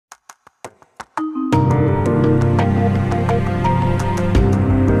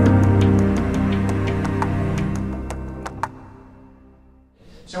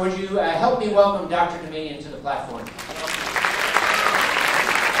we welcome Dr. Damadian to the platform.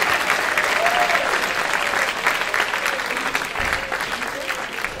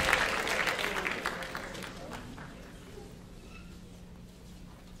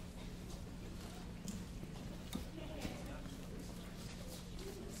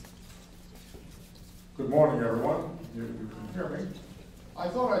 Good morning, everyone. You can hear me. I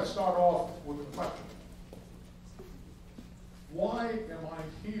thought I'd start off with a question. Why am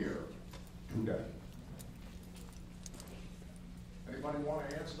I here today? Anybody want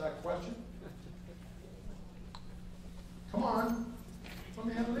to answer that question? Come on, let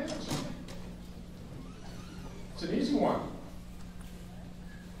me have an answer. It's an easy one.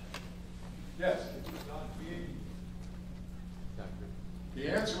 Yes? The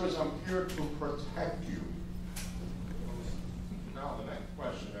answer is I'm here to protect you. Now the next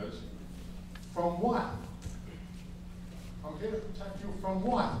question is, from what? I'm here to protect you from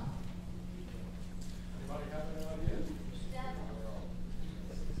what? Anybody have any ideas?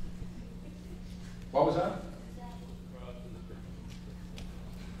 What was that?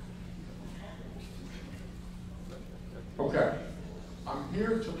 Okay. I'm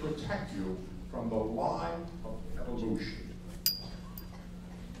here to protect you from the lie of evolution.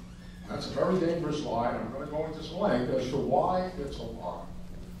 That's a very dangerous lie, and I'm going to go into some length as to why it's a lie.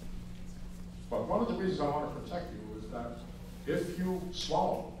 But one of the reasons I want to protect you is that if you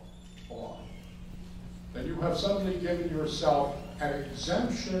swallow a lie, then you have suddenly given yourself an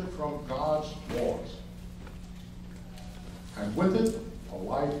exemption from God's laws, and with it, a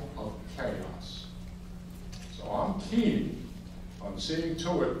life of chaos. So I'm keen on seeing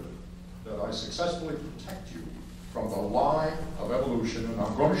to it that I successfully protect you from the lie of evolution, and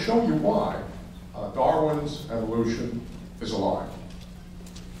I'm going to show you why Darwin's evolution is a lie.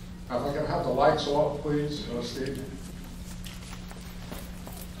 Now, if I can have the lights off, please, Steve.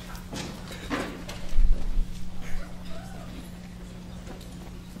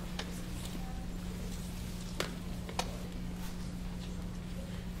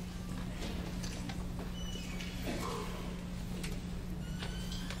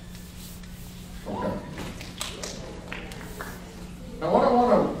 Now, what I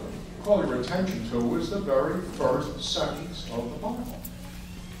want to call your attention to is the very first sentence of the Bible.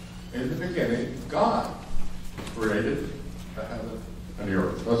 In the beginning, God created the heaven and the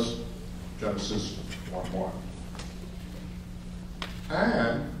earth. That's Genesis 1:1.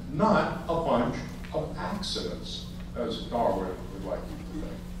 And not a bunch of accidents, as Darwin would like you to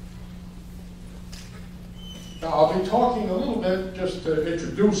think. Now, I'll be talking a little bit just to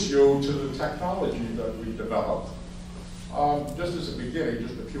introduce you to the technology that we developed. Just as a beginning,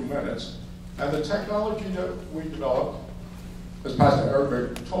 just a few minutes. And the technology that we developed, as Pastor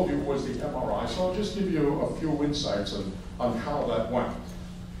Eric told you, was the MRI. So I'll just give you a few insights on how that went.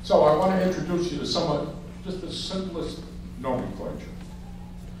 So I want to introduce you to somewhat, just the simplest nomenclature.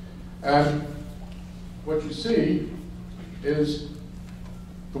 And what you see is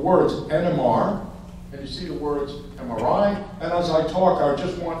the words NMR, and you see the words MRI. And as I talk, I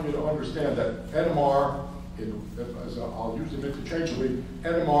just want you to understand that NMR, as I'll use them interchangeably,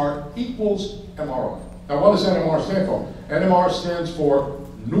 NMR equals MRI. Now, what does NMR stand for? NMR stands for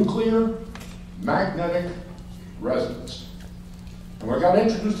Nuclear Magnetic Resonance. And when I got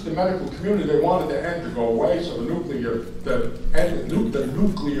introduced to the medical community, they wanted the N to go away, so the nuclear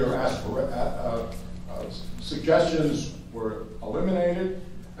suggestions were eliminated,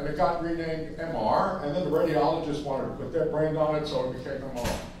 and it got renamed MR, and then the radiologists wanted to put their brand on it, so it became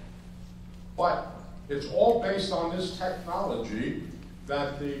MRI. But it's all based on this technology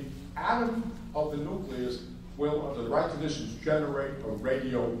that the atom of the nucleus will, under the right conditions, generate a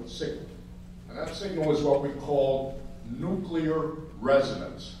radio signal. And that signal is what we call nuclear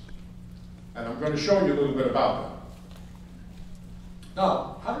resonance. And I'm going to show you a little bit about that.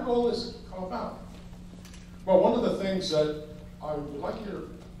 Now, how did all this come about? Well, one of the things that I would like you to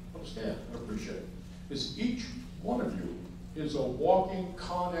understand and appreciate is each one of you is a walking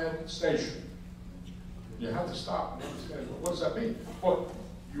Con Ed station. You have to stop and understand, what does that mean? Well,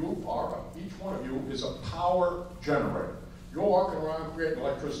 you are, each one of you is a power generator. You're walking around creating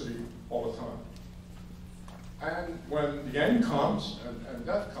electricity all the time. And when the end comes, and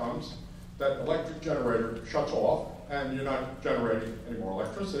death comes, that electric generator shuts off, and you're not generating any more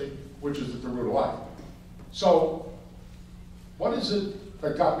electricity, which is at the root of life. So, what is it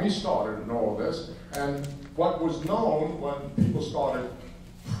that got me started in all of this, and what was known when people started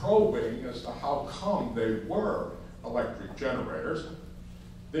probing as to how come they were electric generators?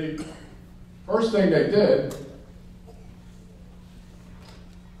 The first thing they did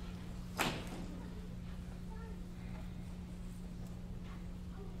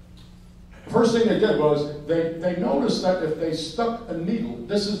first thing they did was they noticed that if they stuck a needle,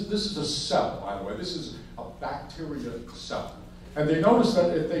 this is a cell, by the way, this is a bacteria cell. And they noticed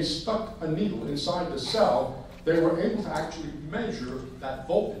that if they stuck a needle inside the cell, they were able to actually measure that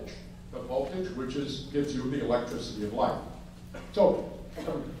voltage. The voltage, which gives you the electricity of light. So,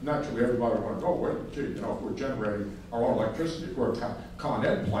 naturally, everybody would want to go, well, gee, you know, if we're generating our own electricity, if we're Con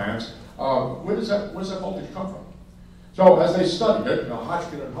Ed plants, where does that voltage come from? So, as they studied it,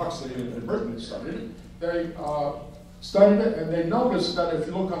 Hodgkin and Huxley in Britain studied it, they studied it, and they noticed that if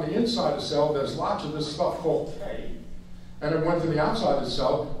you look on the inside of the cell, there's lots of this stuff called K, and it went to the outside of the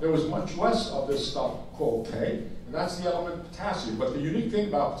cell, there was much less of this stuff called K, and that's the element potassium. But the unique thing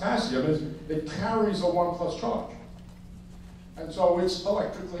about potassium is it carries a 1+ charge. And so it's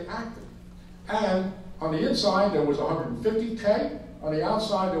electrically active. And on the inside, there was 150 K. On the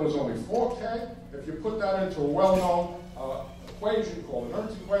outside, there was only 4 K. If you put that into a well-known equation called an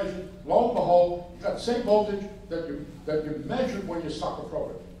Nernst equation, lo and behold, you got the same voltage that you measured when you stuck a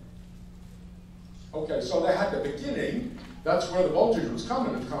probe in. Okay, so they had the beginning. That's where the voltage was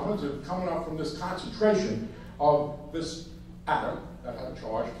coming. It's coming up from this concentration of this atom that had a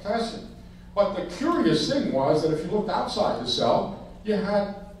charge of potassium. But the curious thing was that if you looked outside the cell, you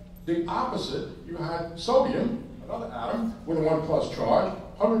had the opposite. You had sodium, another atom, with a 1+ charge,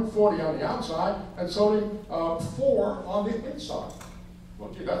 140 on the outside, and sodium 4 on the inside. Well,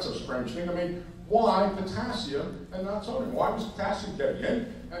 gee, that's a strange thing. I mean, why potassium and not sodium? Why was potassium getting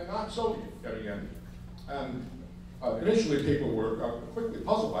in and not sodium getting in? And initially, people were quickly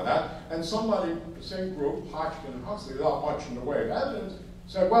puzzled by that, and somebody, the same group, Hodgkin and Huxley, without much in the way of evidence,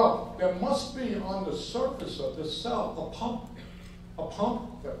 said, well, there must be on the surface of the cell a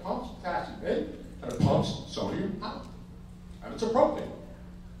pump that pumps potassium in, and it pumps sodium out, and it's a protein.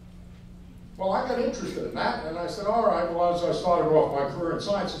 Well, I got interested in that, and I said, all right, well, as I started off my career in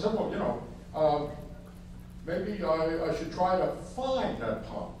science, I said, well, you know, maybe I should try to find that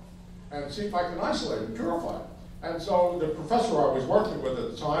pump and see if I can isolate it and purify it. And so the professor I was working with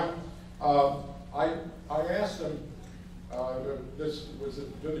at the time, I asked him, this was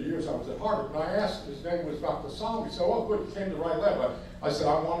in the years I was at Harvard, and I asked, his name was Dr. Solomon. He said, oh, good, you came to the right lab. I said,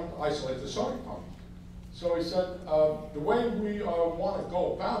 I want to isolate the sodium pump. So he said, the way we want to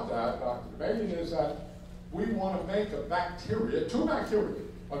go about that, Dr. Damadian, is that we want to make a bacteria, 2 bacteria,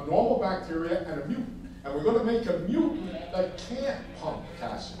 a normal bacteria and a mutant. And we're going to make a mutant that can't pump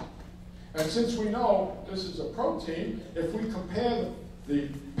potassium. And since we know this is a protein, if we compare the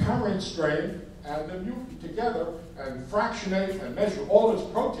parent strain and the mutant together and fractionate and measure all its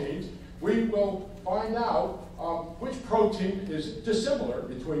proteins, we will find out which protein is dissimilar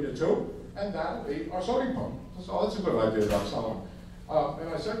between the two, and that'll be our sodium pump. So that's a good idea, Dr. Solomon.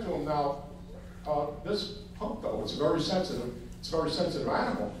 And I said to him, now, this pump, though, it's a very sensitive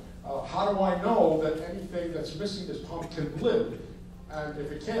animal. How do I know that anything that's missing this pump can live? And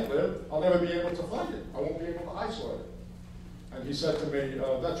if it can't live, I'll never be able to find it. I won't be able to isolate it. And he said to me,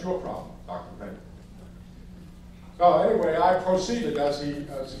 that's your problem, Dr. Payne. So anyway, I proceeded as he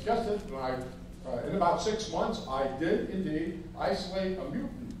suggested, and in about 6 months, I did indeed isolate a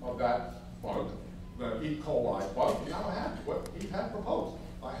mutant of that bug, the E. coli bug, and now I had what he had proposed.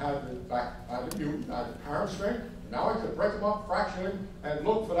 I had the mutant, I had the parent strain, and now I could break them up, fraction them, and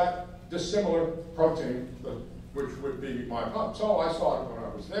look for that dissimilar protein, which would be my pump. So I started when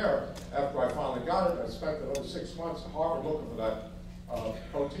I was there. After I finally got it, I spent another 6 months at Harvard looking for that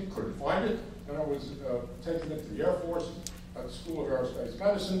protein, couldn't find it, and I was taken into the Air Force at the School of Aerospace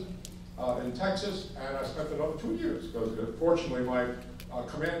Medicine in Texas, and I spent another 2 years, because fortunately my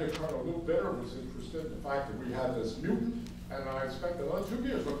commander, Colonel Lou Bitter, was interested in the fact that we had this mutant, and I spent another 2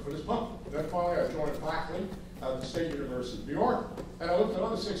 years looking for this pump. And then finally I joined faculty at the State University of New York, and I looked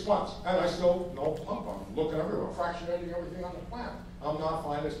another 6 months, and I still no pump. I'm looking everywhere, fractionating everything on the planet. I'm not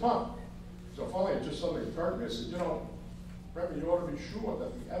finding this pump. So finally, it just suddenly occurred to me. I said, you know, Remy, you ought to be sure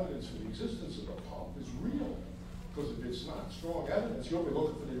that the evidence for the existence of the pump is real. Because if it's not strong evidence, you'll be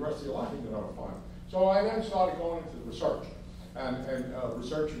looking for the rest of your life and you'll never find it. So I then started going into the research, and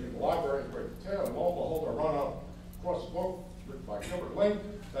researching in the library in great detail, and lo and behold, I run across a book written by Gilbert Link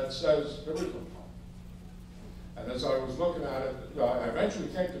that says there is no pump. And as I was looking at it, I eventually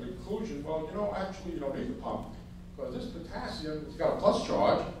came to the conclusion, well, you know, actually you don't need the pump, because this potassium has got a plus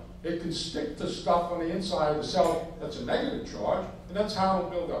charge. It can stick to stuff on the inside of the cell that's a negative charge, and that's how it'll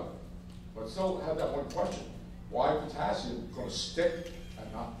build up. But still had that one question. Why potassium is going to stick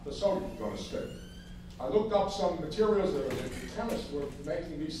and not the sodium is going to stick? I looked up some materials that the chemists were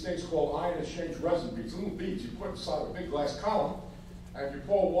making these things called ion exchange resin beads, little beads you put inside a big glass column, and you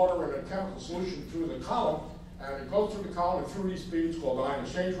pour water in a chemical solution through the column, and it goes through the column and through these beads called ion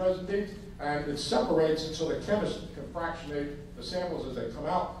exchange resin beads, and it separates it so the chemist can fractionate the samples as they come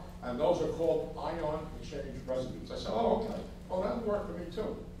out, and those are called ion exchange residues. I said, oh, okay, well, that'll work for me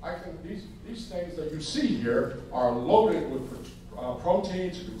too. I can, these things that you see here are loaded with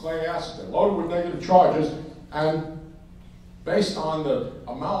proteins, nucleic acids, they're loaded with negative charges, and based on the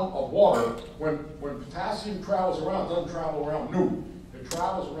amount of water, when potassium travels around, it doesn't travel around new. It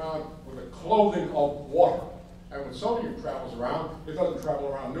travels around with a clothing of water. And when sodium travels around, it doesn't travel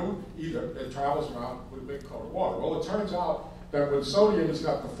around new either. It travels around with a big coat of water. Well, it turns out that when sodium has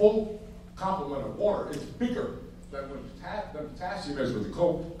got the full complement of water, it's bigger than when potassium is with the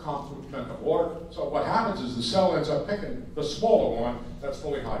full complement of water. So what happens is the cell ends up picking the smaller one that's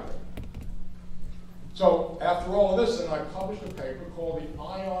fully hydrated. So after all of this, then I published a paper called the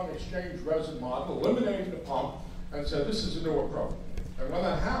ion exchange resin model, eliminating the pump, and said this is a new approach. And when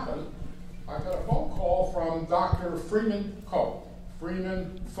that happened, I got a phone call from Dr. Freeman Cope,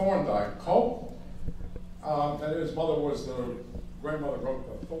 Freeman Thorndike Cope, and his mother was the grandmother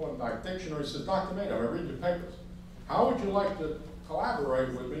wrote the Thorndike dictionary. He said, Dr. Maynard, I read your papers. How would you like to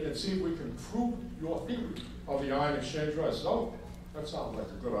collaborate with me and see if we can prove your theory of the ion exchange resin? I said, oh, that sounds like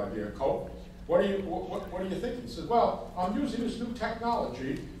a good idea, Cope. What are you thinking? He said, well, I'm using this new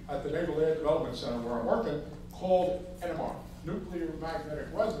technology at the Naval Air Development Center where I'm working called NMR, nuclear magnetic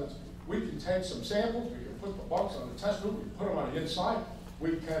resonance. We can take some samples, we can put the bugs on the test tube, we can put them on the inside,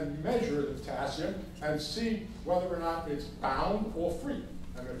 we can measure the potassium and see whether or not it's bound or free.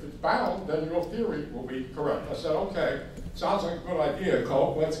 And if it's bound, then your theory will be correct. I said, okay, sounds like a good idea,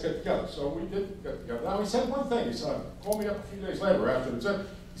 Cole, let's get together. So we did get together. Now he said one thing, he said, call me up a few days later after it said,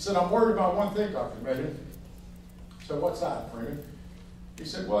 he said, I'm worried about one thing, Dr. Damadian. I said, what's that, Freeman? He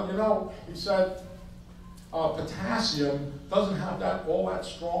said, well, you know, he said, potassium doesn't have all that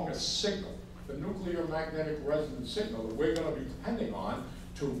strong a signal, the nuclear magnetic resonance signal that we're going to be depending on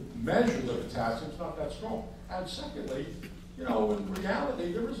to measure the potassium is not that strong. And secondly, you know, in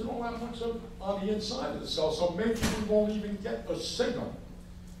reality, there isn't all that much on the inside of the cell, so maybe we won't even get a signal.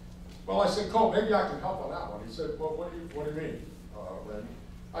 Well, I said, Cole, maybe I can help on that one. He said, well, what do you mean, Randy?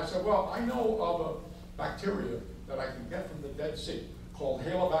 I said, well, I know of a bacteria that I can get from the Dead Sea called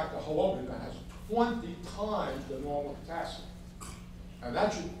Halobacter halobia that has 20 times the normal potassium. And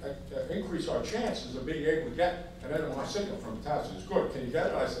that should increase our chances of being able to get an NMR signal from potassium. It's good. Can you get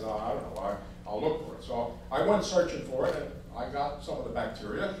it? I said, oh, I don't know. I'll look for it. So I went searching for it, and I got some of the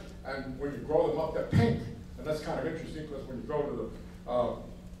bacteria. And when you grow them up, they're pink. And that's kind of interesting because when you go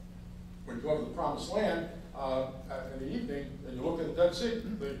to the Promised Land in the evening, and you look at the Dead Sea,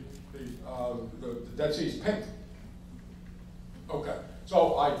 the Dead Sea is pink. Okay.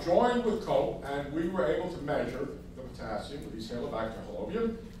 So I joined with Cope, and we were able to measure the potassium with these Halobacter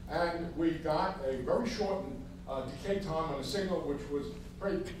halobia, and we got a very shortened decay time on the signal, which was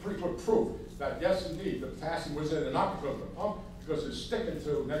pretty good proof that yes, indeed, the potassium was in, and not because of the pump, because it's sticking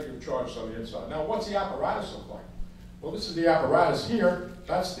to negative charges on the inside. Now, what's the apparatus look like? Well, this is the apparatus here.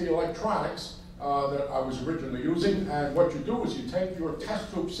 That's the electronics that I was originally using, and what you do is you take your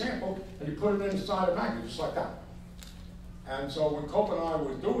test tube sample and you put it inside a magnet, just like that. And so when Cope and I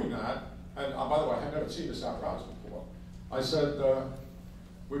were doing that, and by the way, I had never seen this apparatus before, I said,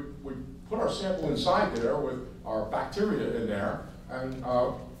 we put our sample inside there with our bacteria in there, and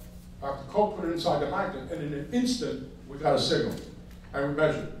after Cope put it inside the magnet, and in an instant, we got a signal, and we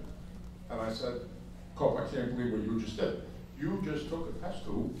measured it. And I said, Cope, I can't believe what you just did. You just took a test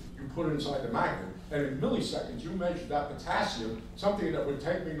tube, you put it inside the magnet, and in milliseconds, you measured that potassium, something that would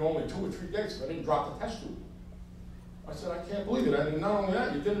take me normally 2 or 3 days if I didn't drop the test tube. I said, I can't believe it. And not only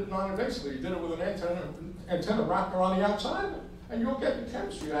that, you did it non-invasively. You did it with an antenna wrapped around the outside of it. And you're getting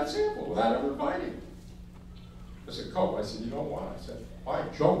chemistry of that sample without ever biting. I said, Cope, I said, you know what? I said, by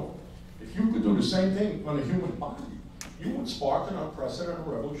Jove, if you could do the same thing on a human body, you would spark an unprecedented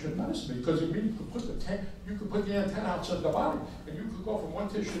revolution in medicine, because it means you could put the antenna outside the body, and you could go from one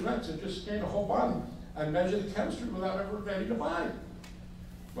tissue to the next and just scan the whole body and measure the chemistry without ever invading the body.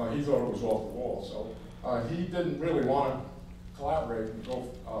 Well, he thought it was off the wall, so he didn't really want to collaborate and go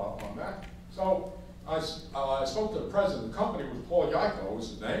on that. So I spoke to the president of the company, was Paul Yaiko was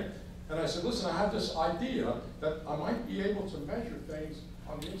his name, and I said, listen, I have this idea that I might be able to measure things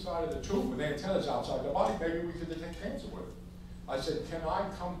on the inside of the tube with antennas outside the body. Maybe we could detect cancer with it. I said, can I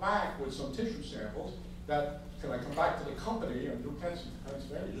come back with some tissue samples can I come back to the company in New Kensington,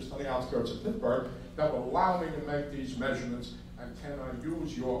 Pennsylvania, just on the outskirts of Pittsburgh, that will allow me to make these measurements, and can I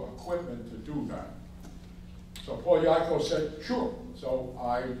use your equipment to do that? So Paul Yaiko said, sure. So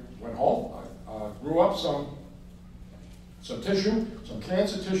I went home, I grew up some tissue, some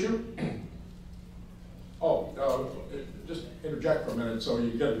cancer tissue. Just interject for a minute so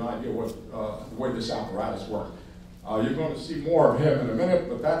you get an idea what the way this apparatus works. You're going to see more of him in a minute,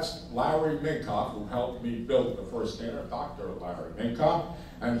 but that's Larry Minkoff, who helped me build the first scanner, Dr. Larry Minkoff.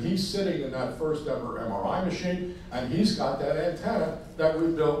 And he's sitting in that first ever MRI machine, and he's got that antenna that we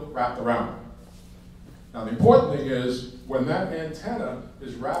built wrapped around him. Now the important thing is, when that antenna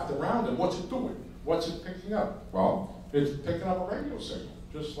is wrapped around it, what's it doing? What's it picking up? Well, it's picking up a radio signal,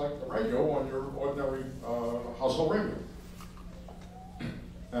 just like the radio on your ordinary household radio.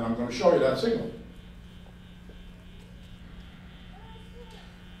 And I'm going to show you that signal.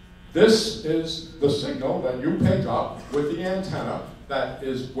 This is the signal that you pick up with the antenna. That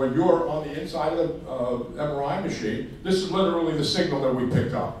is when you're on the inside of the MRI machine. This is literally the signal that we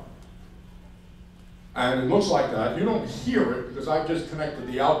picked up. And it looks like that. You don't hear it because I've just connected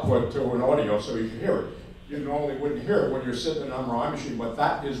the output to an audio so you can hear it. You normally wouldn't hear it when you're sitting in an MRI machine, but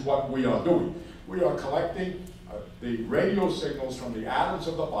that is what we are doing. We are collecting the radio signals from the atoms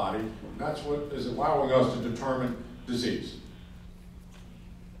of the body, and that's what is allowing us to determine disease.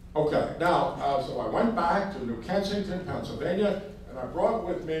 Okay, now, so I went back to New Kensington, Pennsylvania, and I brought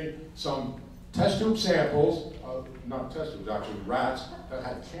with me some test tube samples, not test tubes, actually rats, that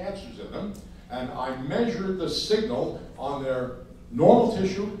had cancers in them, and I measured the signal on their normal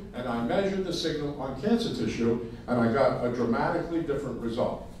tissue, and I measured the signal on cancer tissue, and I got a dramatically different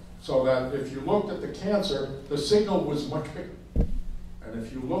result. So that if you looked at the cancer, the signal was much bigger. And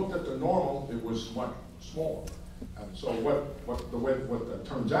if you looked at the normal, it was much smaller. And so what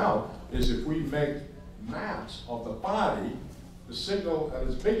turns out is if we make maps of the body, the signal at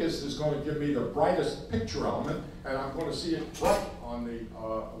its biggest is going to give me the brightest picture element, and I'm going to see it bright on the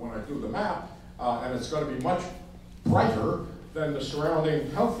when I do the map, and it's going to be much brighter than the surrounding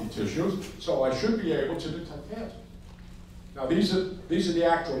healthy tissues, so I should be able to detect cancer. Now these are the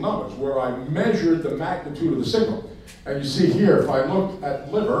actual numbers where I measured the magnitude of the signal. And you see here, if I look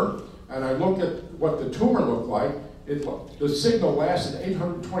at liver, and I look at what the tumor looked like, the signal lasted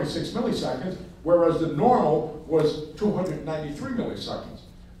 826 milliseconds, whereas the normal was 293 milliseconds.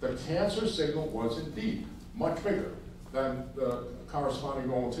 The cancer signal was indeed much bigger than the corresponding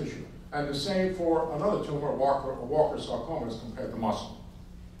normal tissue. And the same for another tumor, Walker sarcoma, as compared to muscle.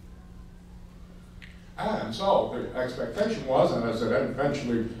 And so the expectation was, and as I said,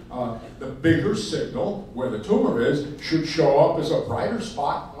 eventually the bigger signal where the tumor is should show up as a brighter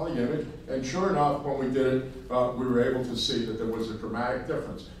spot on the image. And sure enough, when we did it, we were able to see that there was a dramatic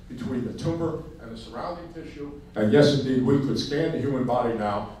difference between the tumor and the surrounding tissue. And yes, indeed, we could scan the human body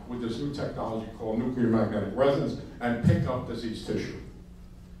now with this new technology called nuclear magnetic resonance and pick up diseased tissue.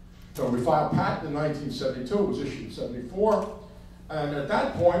 So we filed a patent in 1972, it was issued in 74. And at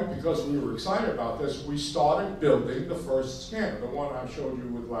that point, because we were excited about this, we started building the first scanner, the one I showed you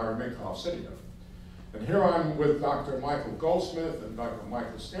with Larry Minkoff sitting there. And here I'm with Dr. Michael Goldsmith and Dr.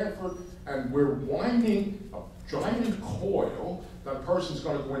 Michael Stanford, and we're winding a giant coil that a person's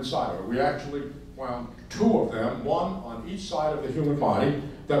going to go inside of it. We actually wound two of them, one on each side of the human body,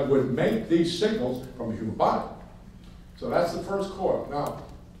 that would make these signals from the human body. So that's the first coil. Now,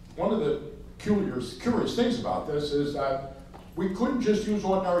 one of the curious things about this is that we couldn't just use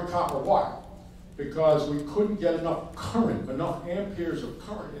ordinary copper wire because we couldn't get enough current, enough amperes of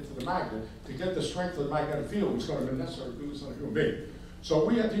current into the magnet to get the strength of the magnetic field which was going to be necessary to do this on a human being. So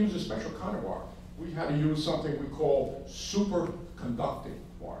we had to use a special kind of wire. We had to use something we call superconducting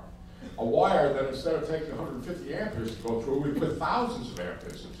wire. A wire that instead of taking 150 amperes to go through, we put thousands of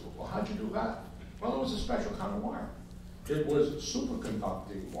amperes into it. Well, how'd you do that? Well, it was a special kind of wire. It was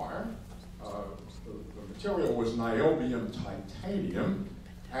superconducting wire. The material was niobium titanium,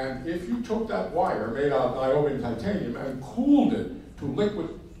 and if you took that wire made out of niobium titanium and cooled it to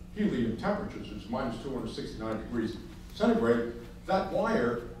liquid helium temperatures, which is minus 269 degrees centigrade, that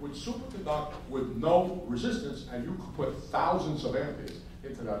wire would superconduct with no resistance, and you could put thousands of amperes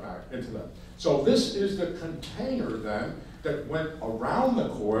into that. So this is the container then that went around the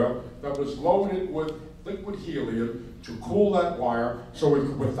coil that was loaded with liquid helium to cool that wire so we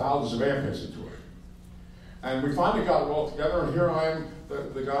could put thousands of amperes into it. And we finally got it all together, and here I am,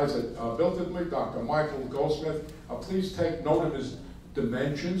 the guys that built it with me, Dr. Michael Goldsmith. Please take note of his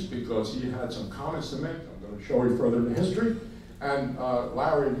dimensions because he had some comments to make. I'm going to show you further in the history. And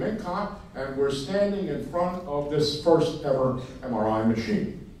Larry Minkoff, and we're standing in front of this first ever MRI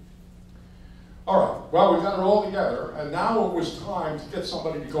machine. All right, well, we got it all together, and now it was time to get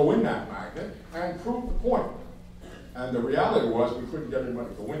somebody to go in that magnet and prove the point. And the reality was we couldn't get anybody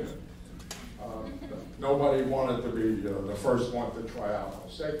to go in it. Nobody wanted to be the first one to try out how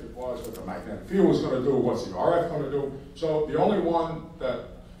safe it was, what the magnetic field was going to do, what's the RF going to do. So the only one that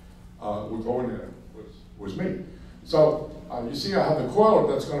would go in there was me. So you see I have the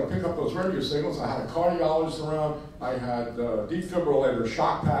coiler that's going to pick up those radio signals. I had a cardiologist around. I had defibrillator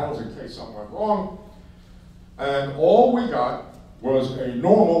shock paddles in case something went wrong. And all we got was a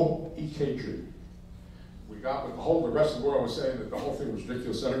normal EKG. We got what the rest of the world was saying that the whole thing was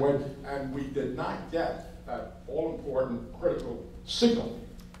ridiculous anyway, and we did not get that all-important critical signal.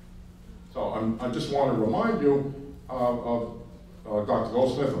 So I just want to remind you of Dr.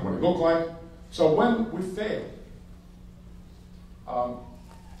 Goldsmith and what he looked like. So when we failed,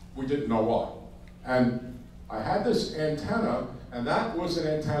 we didn't know why. And I had this antenna, and that was an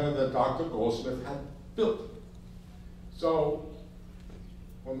antenna that Dr. Goldsmith had built. So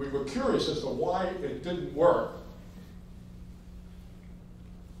when we were curious as to why it didn't work,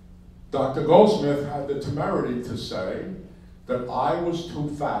 Dr. Goldsmith had the temerity to say that I was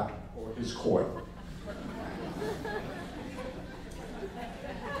too fat for his coil.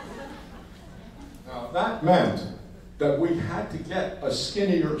 Now that meant that we had to get a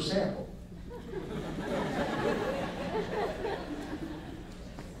skinnier sample.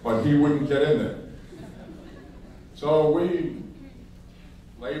 But he wouldn't get in there. So we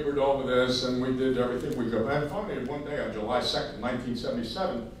labored over this and we did everything we could. And finally, one day on July 2nd,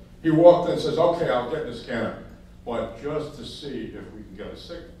 1977, he walked in and says, okay, I'll get the scanner, but just to see if we can get a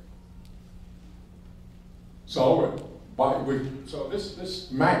signal. So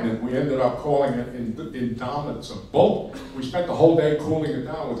this magnet, we ended up calling it indomitable bulk. We spent the whole day cooling it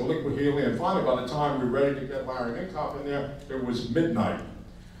down with the liquid helium. And finally, by the time we were ready to get Larry Minkoff in there, it was midnight.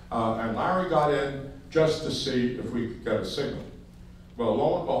 And Larry got in just to see if we could get a signal. Well,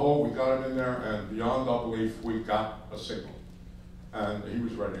 lo and behold, we got him in there, and beyond our belief, we got a signal. And he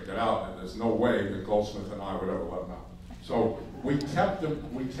was ready to get out, and there's no way that Goldsmith and I would ever let him out. So we kept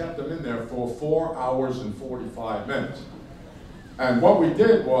him in there for 4 hours and 45 minutes. And what we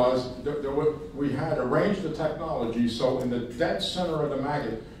did was, we had arranged the technology so in the dead center of the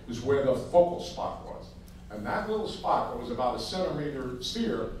magnet is where the focal spot was. And that little spot that was about a centimeter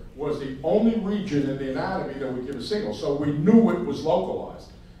sphere was the only region in the anatomy that would give a signal. So we knew it was localized.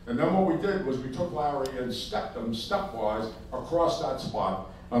 And then what we did was we took Larry and stepped him stepwise across that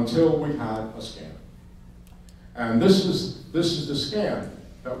spot until we had a scan. And this is the scan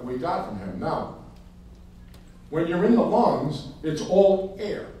that we got from him. Now, when you're in the lungs, it's all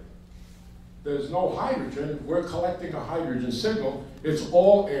air. There's no hydrogen. We're collecting a hydrogen signal. It's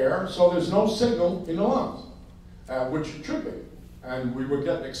all air, so there's no signal in the lungs, which it should be. And we were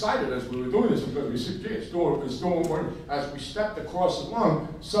getting excited as we were doing this because we said, gee, it's doing more. As we stepped across the lung,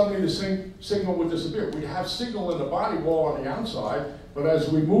 suddenly the signal would disappear. We'd have signal in the body wall on the outside, but as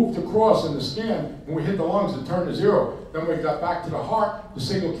we moved across in the scan, when we hit the lungs, it turned to zero. Then we got back to the heart, the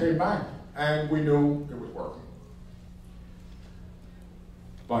signal came back, and we knew it was working.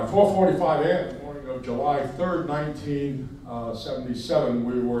 By 4:45 a.m. the morning of July 3rd, 1977,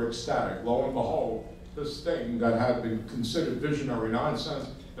 we were ecstatic. Lo and behold, this thing that had been considered visionary nonsense.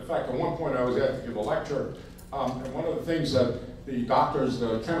 In fact, at one point I was asked to give a lecture, and one of the things that the doctors,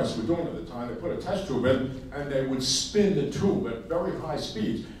 the chemists were doing at the time, they put a test tube in, and they would spin the tube at very high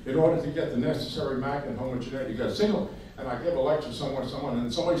speeds in order to get the necessary magnet homogeneity to get a signal. And I gave a lecture somewhere,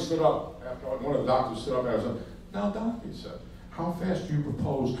 and somebody stood up, after one of the doctors stood up, and I said, now doc, he said, how fast do you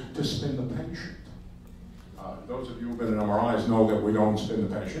propose to spin the patient? Those of you who've been in MRIs know that we don't spin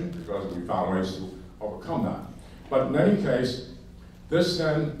the patient because we found ways to overcome that. But in any case, this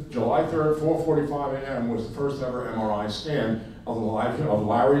then, July 3rd, 4:45 a.m. was the first ever MRI scan of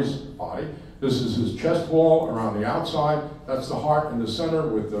Larry's body. This is his chest wall around the outside. That's the heart in the center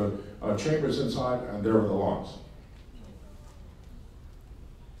with the chambers inside, and there are the lungs.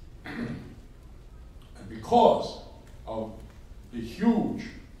 And because of the huge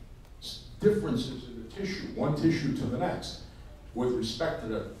differences in the tissue, one tissue to the next, with respect to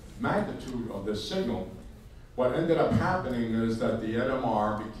the magnitude of this signal, what ended up happening is that the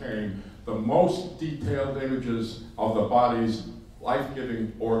NMR became the most detailed images of the body's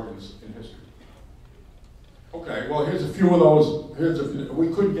life-giving organs in history. Okay, well here's a few of those. We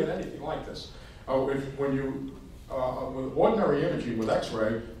couldn't get anything like this. With ordinary imaging with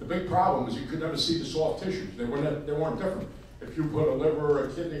X-ray, the big problem is you could never see the soft tissues. They weren't different. If you put a liver, a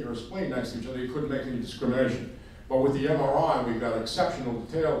kidney, or a spleen next to each other, you couldn't make any discrimination. But with the MRI, we've got exceptional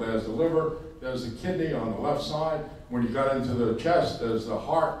detail. There's the liver, there's the kidney on the left side. When you got into the chest, there's the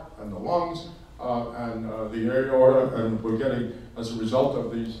heart and the lungs and the aorta. And we're getting, as a result of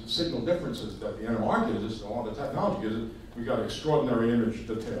these signal differences that the NMR gives us, all the technology gives us, we got extraordinary image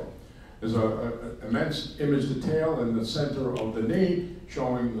detail. There's an immense image detail in the center of the knee,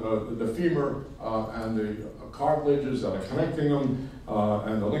 showing the femur and the cartilages that are connecting them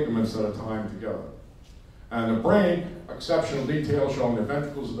and the ligaments that are tying together. And the brain, exceptional details showing the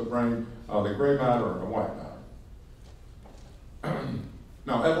ventricles of the brain, the gray matter and the white matter.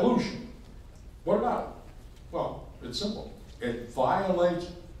 Now, evolution. What about it? Well, it's simple. It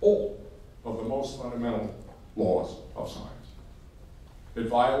violates all of the most fundamental laws of science. It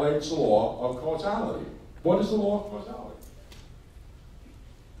violates the law of causality. What is the law of causality?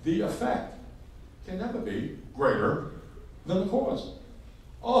 The effect can never be greater than the cause.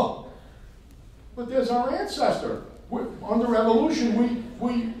 Oh, but there's our ancestor. Under evolution,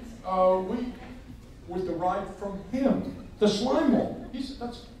 we derived from him, the slime mold.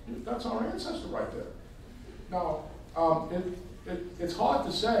 That's our ancestor right there. Now, it's hard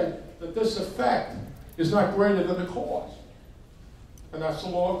to say that this effect is not greater than the cause. And that's the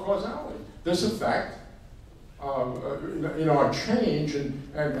law of causality. This effect, our change and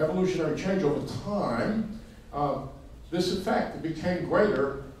evolutionary change over time, this effect became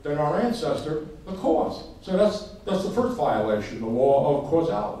greater than our ancestor, the cause. So that's the first violation, the law of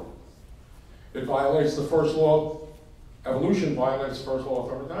causality. It violates the first law, evolution violates the first law of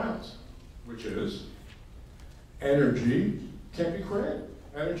thermodynamics, which is energy can't be created.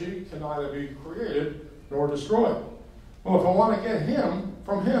 Energy can neither be created nor destroyed. Well, if I want to get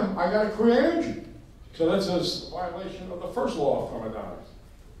from him, I got to create energy. So that's a violation of the first law of thermodynamics.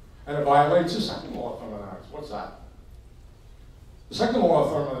 And it violates the second law of thermodynamics. What's that? The second law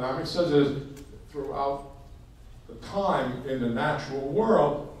of thermodynamics says that throughout the time in the natural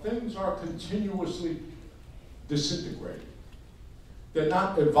world, things are continuously disintegrating. They're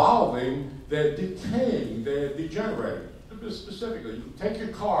not evolving, they're decaying, they're degenerating. Specifically, you take your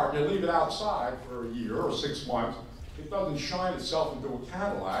car and you leave it outside for a year or 6 months, it doesn't shine itself into a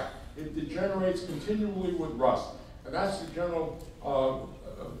Cadillac, it degenerates continually with rust. And that's the general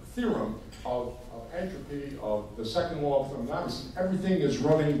theorem of entropy of the second law of thermodynamics. Everything is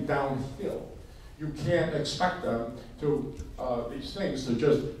running downhill. You can't expect them to, these things to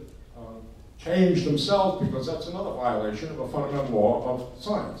just change themselves, because that's another violation of a fundamental law of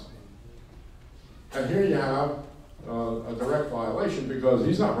science. And here you have a direct violation, because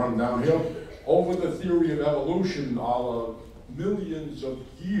he's not running downhill. Over the theory of evolution of millions of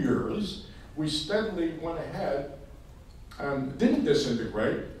years, we steadily went ahead and didn't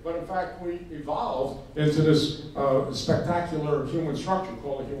disintegrate, but in fact we evolved into this spectacular human structure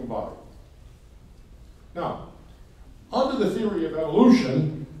called the human body. Now, under the theory of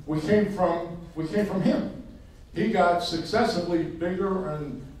evolution, we came from him. He got successively bigger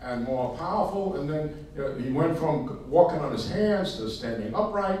and more powerful, and then he went from walking on his hands to standing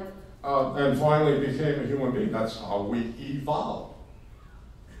upright, and finally became a human being. That's how we evolved.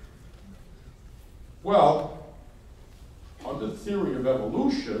 Well, under the theory of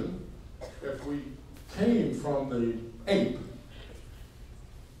evolution, if we came from the ape,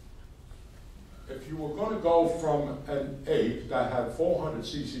 if you were going to go from an ape that had 400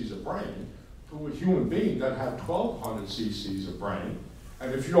 cc's of brain to a human being that had 1,200 cc's of brain,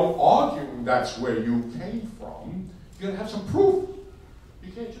 and if you're arguing that's where you came from, you're going to have some proof.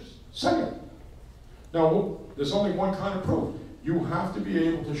 You can't just say it. Now, there's only one kind of proof. You have to be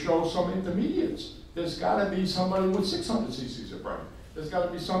able to show some intermediates. There's got to be somebody with 600 cc's of brain. There's got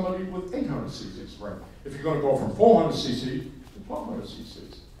to be somebody with 800 cc's of brain. If you're going to go from 400 cc to 1,200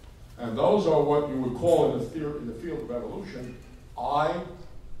 cc's. And those are what you would call in the field of evolution,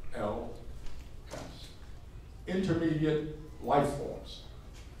 ILS, intermediate life forms.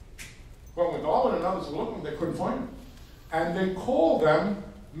 Well, when Darwin and others were looking, they couldn't find them. And they called them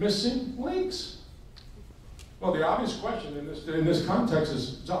missing links. Well, the obvious question in this context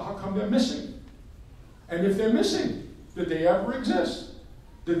is, how come they're missing? And if they're missing, did they ever exist?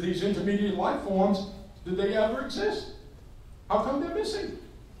 Did these intermediate life forms, did they ever exist? How come they're missing?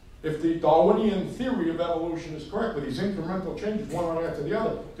 If the Darwinian theory of evolution is correct, with these incremental changes one right after the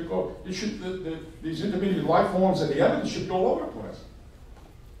other, to go, these intermediate life forms and the evidence should be all over the place.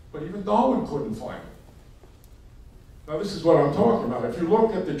 But even Darwin couldn't find it. Now this is what I'm talking about. If you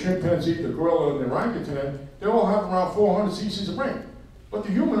look at the chimpanzee, the gorilla, and the orangutan, they all have around 400 cc's of brain. But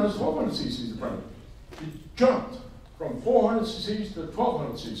the human has 1,200 cc's of brain. He jumped from 400 cc's to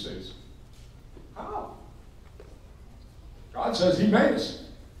 1,200 cc's. How? God says he made us.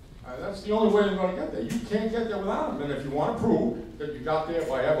 That's the only way you're going to get there. You can't get there without him. And if you want to prove that you got there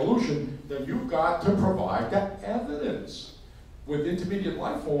by evolution, then you've got to provide that evidence with intermediate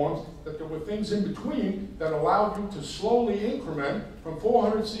life forms, that there were things in between that allowed you to slowly increment from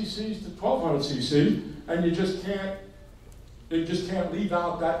 400 cc's to 1,200 cc's, and you just can't leave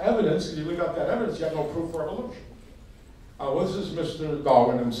out that evidence. If you leave out that evidence, you have no proof for evolution. Well, this is Mr.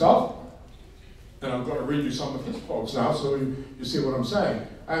 Darwin himself. And I'm going to read you some of his quotes now so you see what I'm saying.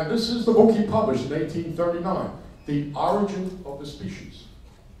 And this is the book he published in 1839, The Origin of the Species.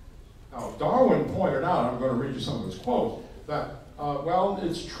 Now, Darwin pointed out, I'm going to read you some of his quotes, that, well,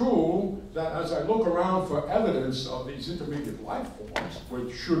 it's true that as I look around for evidence of these intermediate life forms,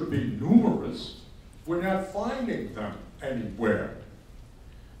 which should be numerous, we're not finding them anywhere.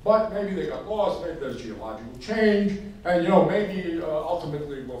 But maybe they got lost, maybe there's geological change, and maybe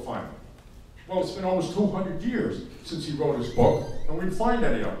ultimately we'll find them. Well, it's been almost 200 years since he wrote his book, and we didn't find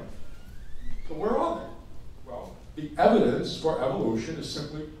any of them. So where are they? Well, the evidence for evolution is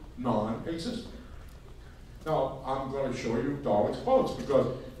simply non-existent. Now, I'm going to show you Darwin's quotes,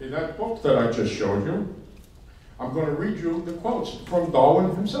 because in that book that I just showed you, I'm going to read you the quotes from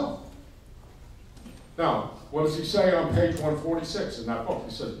Darwin himself. Now, what does he say on page 146 in that book?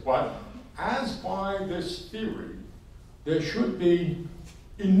 He says, but as by this theory, there should be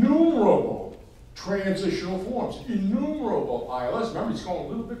innumerable transitional forms, innumerable ILS. Remember, he's going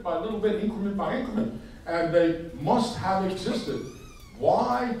little bit by little bit, increment by increment, and they must have existed.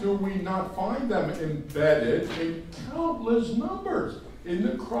 Why do we not find them embedded in countless numbers in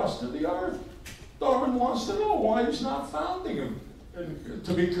the crust of the earth? Darwin wants to know why he's not finding them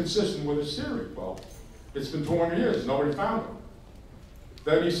to be consistent with his theory. Well, it's been 200 years, nobody found them.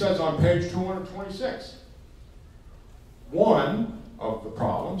 Then he says on page 226, one of the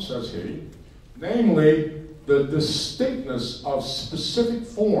problems, says he, namely the distinctness of specific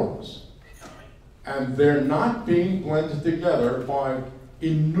forms and their not being blended together by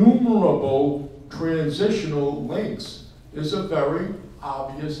innumerable transitional links is a very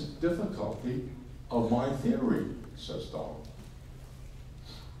obvious difficulty of my theory, says Darwin.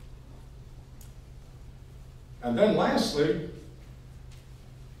 And then lastly,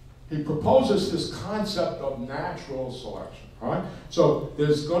 he proposes this concept of natural selection. All right? So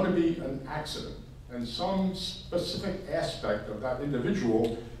there's going to be an accident, and some specific aspect of that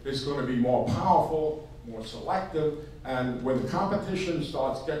individual is going to be more powerful, more selective, and when the competition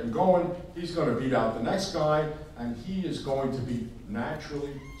starts getting going, he's going to beat out the next guy, and he is going to be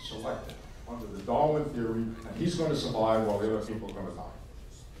naturally selected under the Darwin theory, and he's going to survive while the other people are going to die.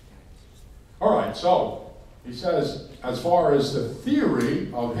 All right, so he says, as far as the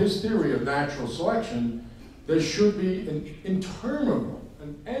theory of his theory of natural selection, there should be an interminable,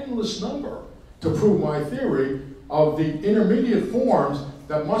 an endless number to prove my theory of the intermediate forms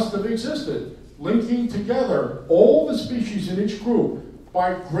that must have existed, linking together all the species in each group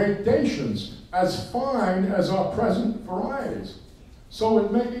by gradations as fine as our present varieties. So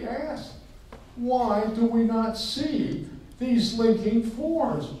it may be asked, why do we not see these linking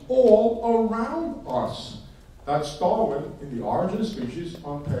forms all around us? That's Darwin in The Origin of Species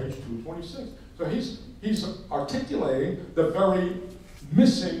on page 226. So he's articulating the very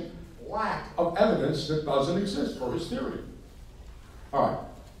missing lack of evidence that doesn't exist for his theory. All right.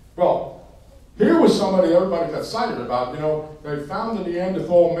 Well, here was somebody everybody got excited about. They found the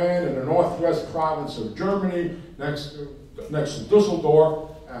Neanderthal man in the northwest province of Germany, next to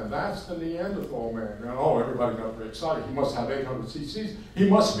Dusseldorf, and that's the Neanderthal man. Everybody got very excited. He must have 800 cc's. He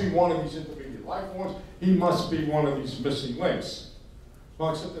must be one of these intermediate life forms. He must be one of these missing links.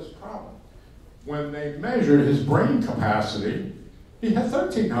 Well, except there's a problem. When they measured his brain capacity, he had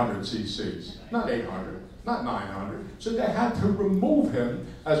 1,300 cc's, not 800, not 900. So they had to remove him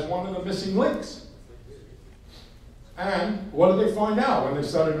as one of the missing links. And what did they find out when they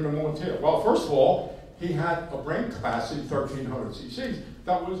studied him in more detail? Well, first of all, he had a brain capacity, 1,300 cc's,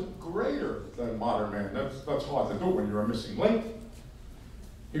 that was greater than modern man. That's hard to do when you're a missing link.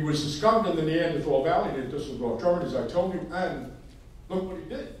 He was discovered in the Neanderthal Valley near Dusseldorf, Germany, as I told you, and look what he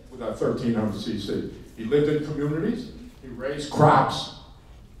did with that 1,300 cc. He lived in communities, he raised crops,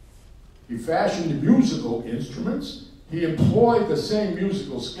 he fashioned musical instruments, he employed the same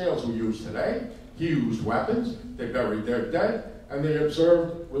musical scales we use today, he used weapons, they buried their dead, and they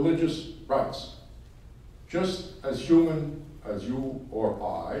observed religious rites. Just as human as you or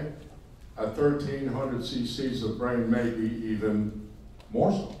I, at 1,300 cc's of brain, may be even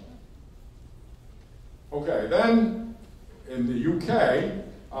more so. Okay, then in the UK,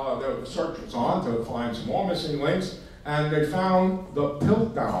 the search was on to find some more missing links, and they found the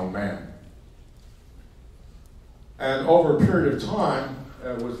Piltdown man. And over a period of time,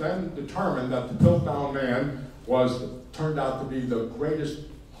 it was then determined that the Piltdown man turned out to be the greatest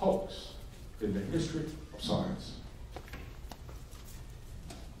hoax in the history of science.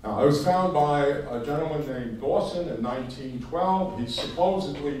 Now, it was found by a gentleman named Dawson in 1912. He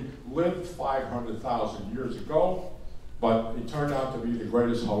supposedly lived 500,000 years ago, but he turned out to be the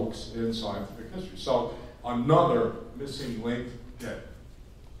greatest hoax in scientific history. So, another missing link dead.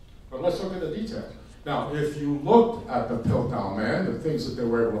 But let's look at the details. Now, if you looked at the Piltdown Man, the things that they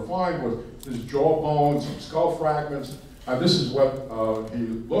were able to find was his jawbone, some skull fragments, and this is what he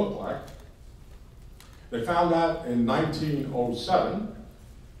looked like. They found that in 1907.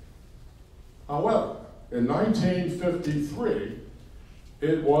 However, in 1953,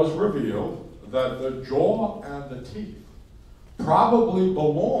 it was revealed that the jaw and the teeth probably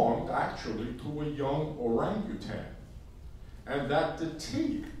belonged actually to a young orangutan, and that the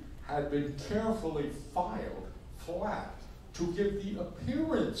teeth had been carefully filed flat to give the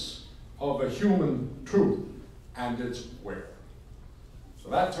appearance of a human tooth and its wear. So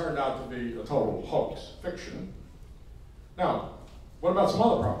that turned out to be a total hoax, fiction. Now, what about some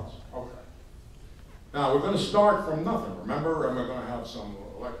other problems? Okay. Now, we're going to start from nothing, remember? And we're going to have some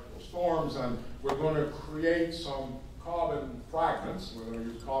electrical storms, and we're going to create some carbon fragments. We're going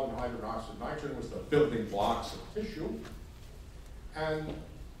to use carbon, hydrogen, oxygen, nitrogen, which are the building blocks of tissue. And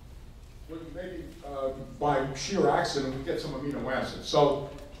maybe by sheer accident, we get some amino acids. So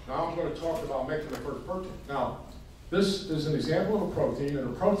now I'm going to talk about making the first protein. Now, this is an example of a protein,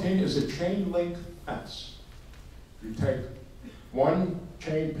 and a protein is a chain link fence. You take one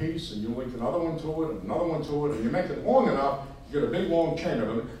chain piece and you link another one to it, and another one to it, and you make it long enough, you get a big long chain of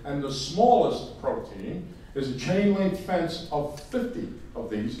them, and the smallest protein is a chain link fence of 50 of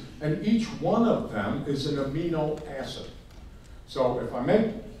these, and each one of them is an amino acid. So if I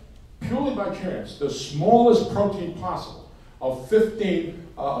make, purely by chance, the smallest protein possible of 50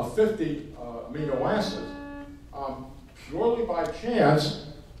 amino acids, purely by chance,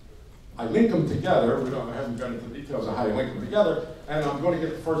 I link them together. I haven't gone into the details of how you link them together, and I'm going to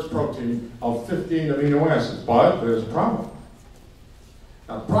get the first protein of 15 amino acids. But there's a problem.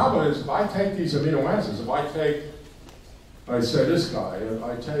 Now, the problem is, if I take these amino acids, I say this guy,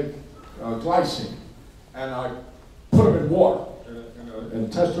 I take glycine, and I put them in water, in a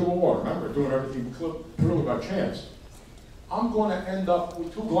test tube of water. Remember, doing everything purely by chance. I'm going to end up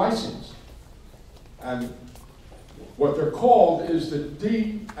with two glycines. And what they're called is the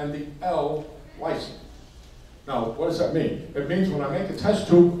D and the L lysine. Now, what does that mean? It means when I make a test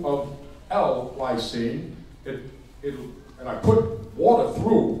tube of L lysine, and I put water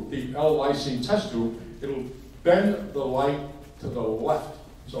through the L lysine test tube, it'll bend the light to the left.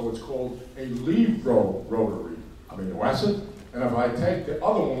 So it's called a levorotary amino acid. And if I take the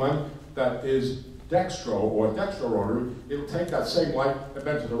other one that is dextro or dextrorotary, it'll take that same light and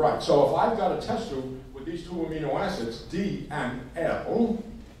bend to the right. So if I've got a test tube with these two amino acids, D and L,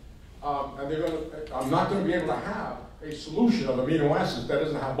 and I'm not going to be able to have a solution of amino acids that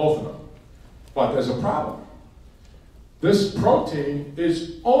doesn't have both of them. But there's a problem. This protein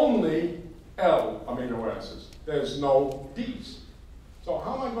is only L amino acids. There's no Ds. So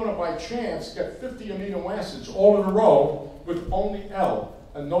how am I going to, by chance, get 50 amino acids all in a row with only L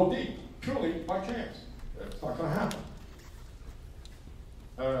and no D? Purely by chance. It's not going to happen.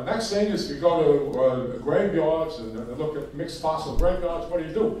 Next thing is, if you go to graveyards and look at mixed fossil graveyards, what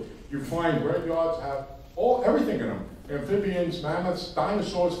do? You find graveyards have everything in them. Amphibians, mammoths,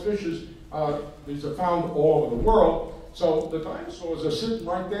 dinosaurs, fishes. These are found all over the world. So the dinosaurs are sitting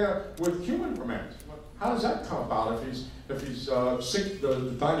right there with human remains. How does that come about if he's sick,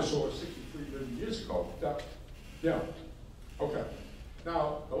 the dinosaur is 63 million years ago? Yeah. Okay.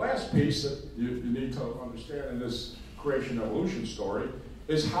 Now, the last piece that you need to understand in this creation evolution story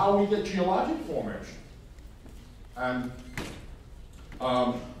is how we get geologic formation. And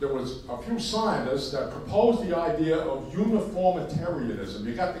there was a few scientists that proposed the idea of uniformitarianism.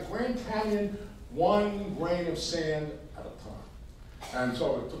 You got the Grand Canyon, one grain of sand at a time. And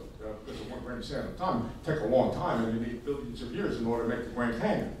so it took, because of one grain of sand at a time, it took a long time, and you need billions of years in order to make the Grand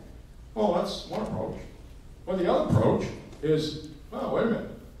Canyon. Well, that's one approach. Well, the other approach is, well, wait a minute,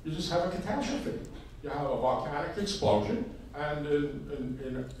 you just have a catastrophe. You have a volcanic explosion, and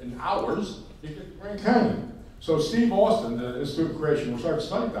in hours, you get the Grand Canyon. So Steve Austin, the Institute of Creation Research,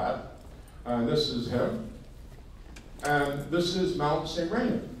 studied that, and this is him, and this is Mount St.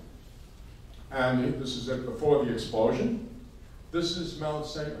 Rainier. And this is it before the explosion. This is Mount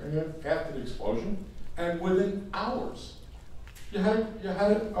St. Rainier after the explosion, and within hours, you had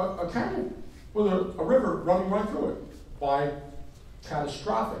a canyon with a river running right through it by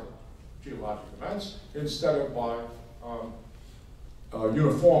catastrophic geologic events instead of by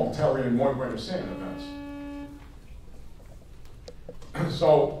uniformitarian one grain of sand events.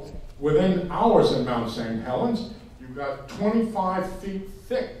 So within hours in Mount St. Helens, you've got 25 feet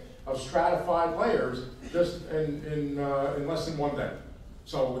thick of stratified layers just in less than one day.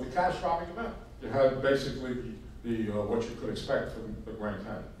 So with the catastrophic event, you had basically the what you could expect from the Grand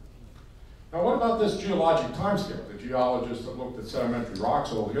Canyon. Now what about this geologic timescale? The geologists have looked at sedimentary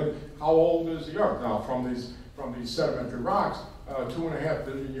rocks over here. How old is the Earth? Now from these sedimentary rocks, 2.5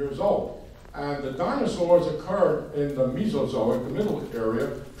 billion years old. And the dinosaurs occurred in the Mesozoic, the middle area,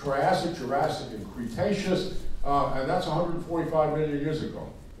 Triassic, Jurassic, and Cretaceous, and that's 145 million years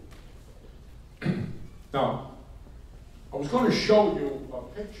ago. Now, I was going to show you a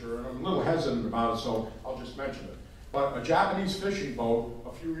picture, and I'm a little hesitant about it, so I'll just mention it. But a Japanese fishing boat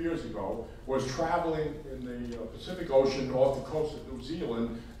a few years ago was traveling in the Pacific Ocean off the coast of New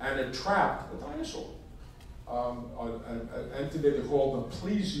Zealand, and it trapped a dinosaur, an entity they call the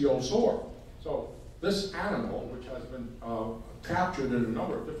plesiosaur. So this animal, which has been captured in a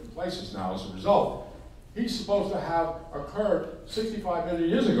number of different places now as a result, he's supposed to have occurred 65 million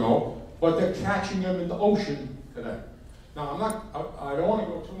years ago, but they're catching him in the ocean today. Now, I don't want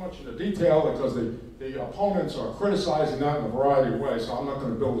to go too much into detail because the opponents are criticizing that in a variety of ways, so I'm not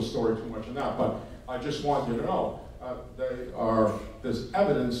going to build the story too much on that, but I just want you to know there's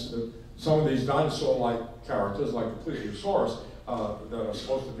evidence that some of these dinosaur-like characters, like the plesiosaurus, that are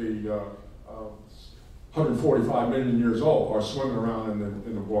supposed to be 145 million years old, are swimming around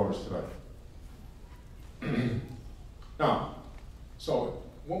in the waters today. Now, so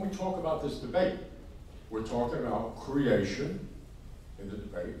when we talk about this debate, we're talking about creation in the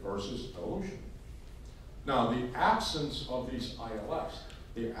debate versus evolution. Now, the absence of these ILFs,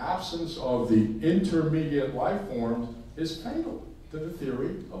 the absence of the intermediate life forms is fatal to the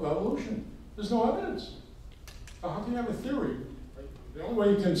theory of evolution. There's no evidence. Now, how can you have a theory? The only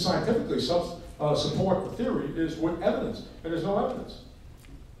way you can scientifically support the theory is with evidence, and there's no evidence.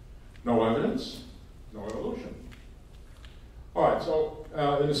 No evidence, no evolution. All right, so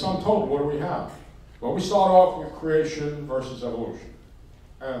in the sum total, what do we have? Well, we start off with creation versus evolution.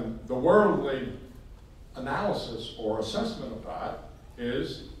 And the worldly analysis or assessment of that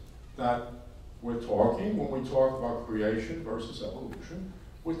is that we're talking, when we talk about creation versus evolution,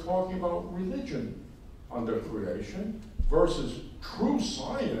 we're talking about religion under creation versus true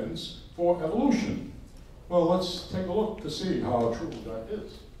science for evolution. Well, let's take a look to see how true that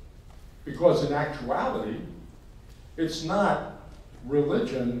is. Because in actuality, it's not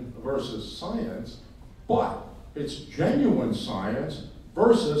religion versus science, but it's genuine science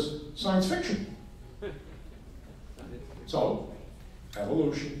versus science fiction. So,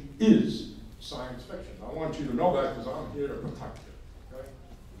 evolution is science fiction. I want you to know that because I'm here to protect you. Okay?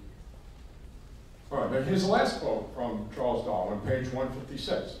 All right, now here's the last quote from Charles Darwin, page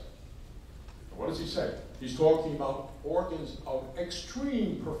 156. What does he say? He's talking about organs of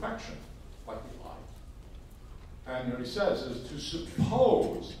extreme perfection, like the eye. And what he says is to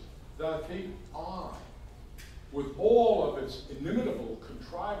suppose that the eye, with all of its inimitable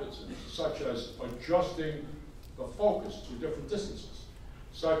contrivances, such as adjusting the focus to different distances,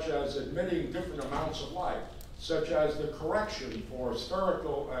 such as admitting different amounts of light, such as the correction for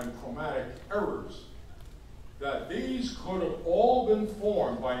spherical and chromatic errors, that these could have all been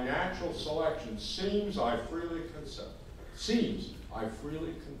formed by natural selection seems, I freely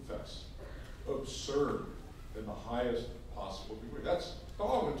confess, absurd in the highest possible degree. That's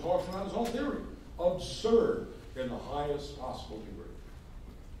Darwin talking about his own theory. Absurd in the highest possible degree.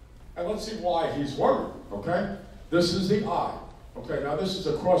 And let's see why he's worried, okay? This is the eye. Okay, now this is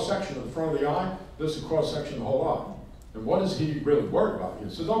a cross-section of the front of the eye. This is a cross-section of the whole eye. And what is he really worried about? He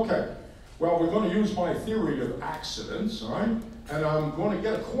says, okay, well, we're going to use my theory of accidents, all right? And I'm going to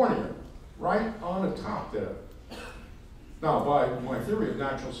get a cornea right on the top there. Now, by my theory of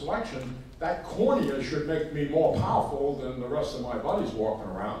natural selection, that cornea should make me more powerful than the rest of my body's walking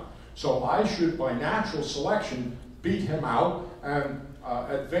around. So I should, by natural selection, beat him out and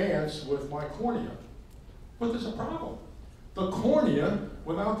advance with my cornea. But there's a problem. The cornea,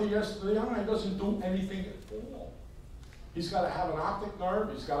 without the rest of the eye, doesn't do anything at all. He's got to have an optic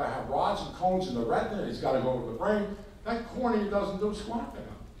nerve. He's got to have rods and cones in the retina. He's got to go to the brain. That cornea doesn't do squat for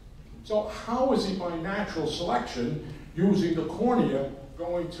him. So how is he, by natural selection, using the cornea,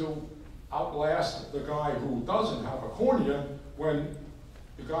 going to outlast the guy who doesn't have a cornea when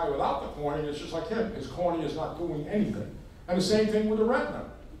the guy without the cornea is just like him? His cornea is not doing anything. And the same thing with the retina.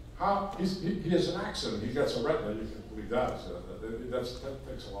 He has an accident. He gets a retina. You can believe that. That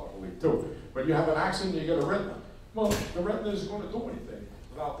takes a lot of belief too. But you have an accident, you get a retina. Well, the retina isn't going to do anything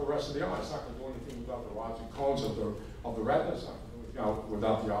without the rest of the eye. It's not going to do anything without the rods and cones of the retina. It's not going to do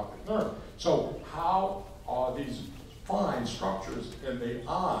without the optic nerve. So how are these fine structures in the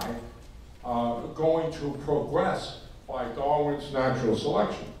eye going to progress by Darwin's natural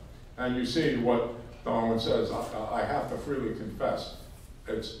selection? And you see what Darwin says, I have to freely confess,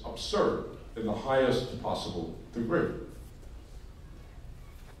 it's absurd in the highest possible degree.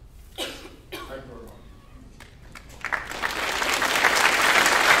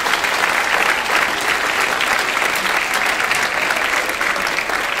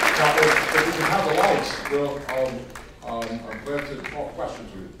 I'm glad to talk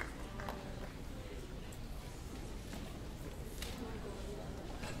questions with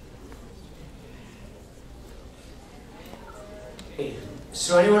you.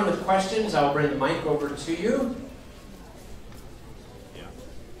 So anyone with questions, I'll bring the mic over to you.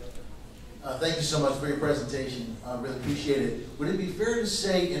 Thank you so much for your presentation. I really appreciate it. Would it be fair to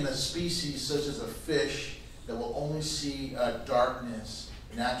say in a species such as a fish that will only see darkness,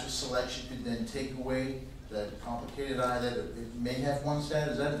 natural selection could then take away the complicated eye that it may have one stat?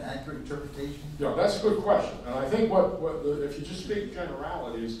 Is that an accurate interpretation? Yeah, that's a good question. And I think if you just speak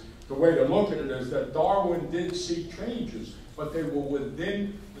generalities, the way to look at it is that Darwin did see changes, but they were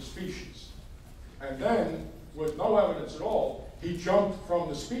within the species. And then, with no evidence at all, he jumped from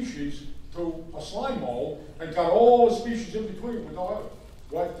the species to a slime mold and got all the species in between with no evidence.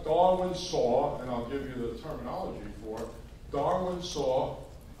 What Darwin saw, and I'll give you the terminology for it, Darwin saw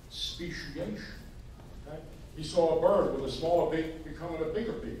speciation. Okay? He saw a bird with a smaller beak becoming a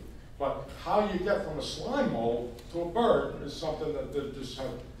bigger beak. But how you get from a slime mold to a bird is something that they just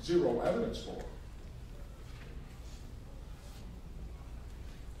have zero evidence for.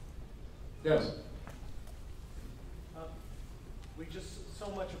 Yes? We just so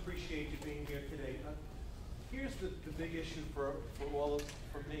much appreciate you being here today. Here's the big issue for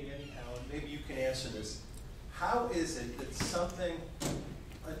me anyhow, and maybe you can answer this. How is it that something,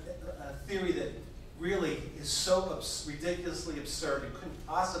 a theory that really is so ridiculously absurd it couldn't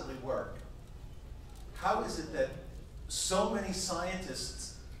possibly work, how is it that so many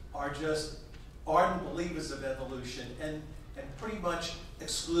scientists are just ardent believers of evolution and pretty much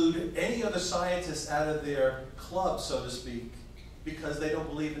exclude any other scientists out of their club, so to speak, because they don't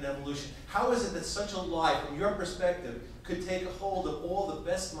believe in evolution? How is it that such a lie, from your perspective, could take a hold of all the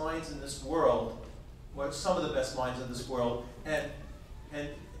best minds in this world, or some of the best minds in this world, and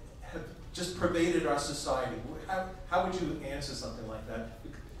have just pervaded our society? How would you answer something like that?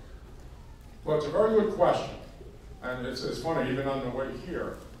 Well, it's a very good question. And it's funny, even on the way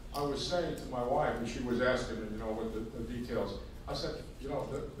here, I was saying to my wife, and she was asking me, what the details. I said,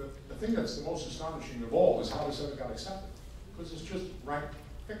 the thing that's the most astonishing of all is how this ever got accepted. Because it's just rank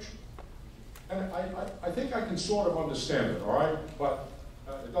fiction. And I think I can sort of understand it, all right? But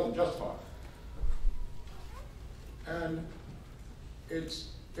it doesn't justify it. And it's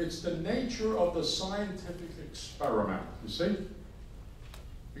the nature of the scientific experiment, you see?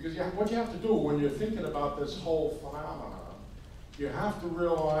 Because what you have to do when you're thinking about this whole phenomenon, you have to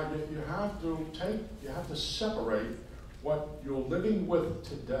realize that you have to separate what you're living with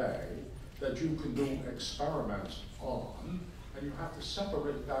today that you can do experiments on, and you have to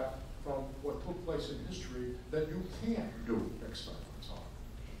separate that from what took place in history that you can't do experiments on.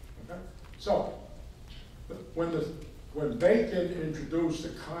 Okay? So, when Bacon introduced the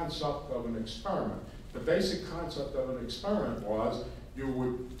concept of an experiment, the basic concept of an experiment was you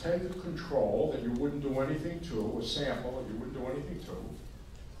would take a control that you wouldn't do anything to, a sample that you wouldn't do anything to,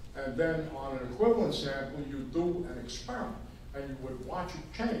 and then on an equivalent sample you do an experiment, and you would watch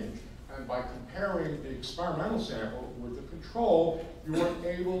it change. And by comparing the experimental sample with the control, you were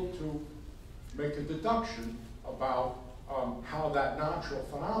able to make a deduction about how that natural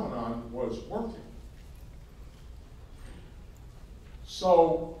phenomenon was working.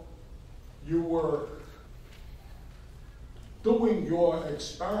 So you were doing your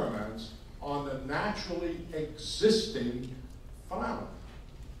experiments on the naturally existing phenomenon.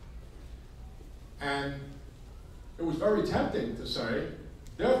 And it was very tempting to say,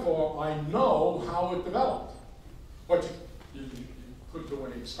 therefore, I know how it developed. But you couldn't do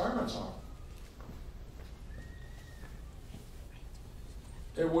any experiments on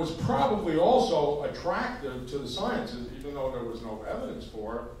it. It was probably also attractive to the sciences, even though there was no evidence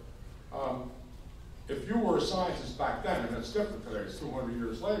for it. If you were a scientist back then, and it's different today, it's 200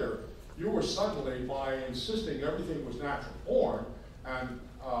 years later, you were suddenly, by insisting everything was natural born and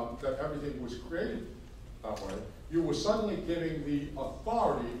that everything was created that way, you were suddenly giving the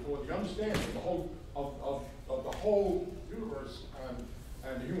authority for the understanding of the whole universe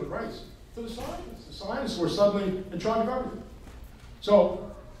and the human race to the scientists. The scientists were suddenly in charge of everything.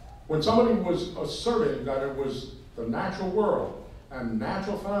 So when somebody was asserting that it was the natural world and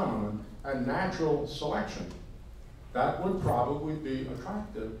natural phenomenon and natural selection, that would probably be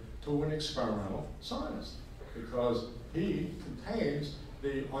attractive to an experimental scientist, because he contains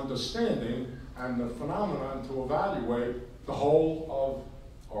the understanding and the phenomenon to evaluate the whole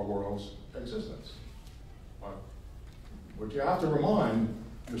of our world's existence. But what you have to remind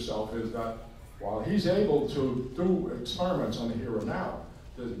yourself is that while he's able to do experiments on the here and now,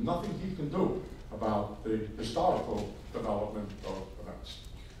 there's nothing he can do about the historical development of events.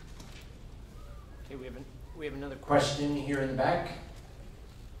 Okay, we have another question here in the back.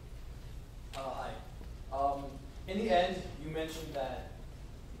 Hi. In the end, you mentioned that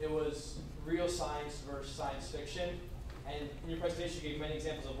it was real science versus science fiction, and in your presentation you gave many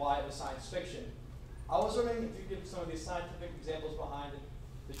examples of why it was science fiction. I was wondering if you could give some of these scientific examples behind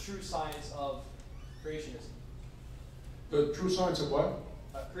the true science of creationism. The true science of what?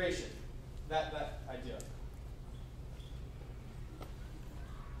 Creation. That idea.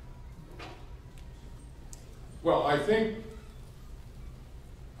 Well, I think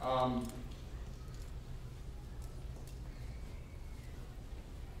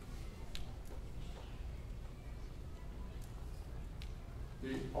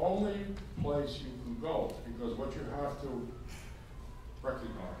the only place you can go, because what you have to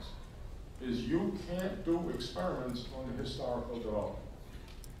recognize is you can't do experiments on the historical development.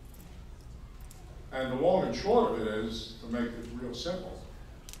 And the long and short of it is, to make it real simple,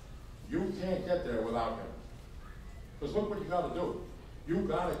 you can't get there without him. Because look what you got to do. You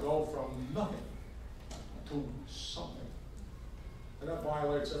got to go from nothing to something. And that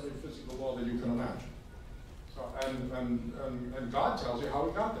violates every physical law that you can imagine. So, and God tells you how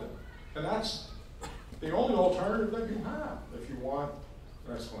he got there. And that's the only alternative that you have if you want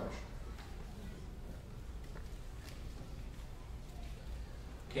an explanation.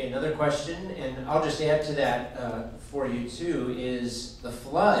 Okay, another question, and I'll just add to that for you too, is the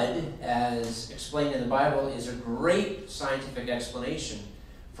flood, as explained in the Bible, is a great scientific explanation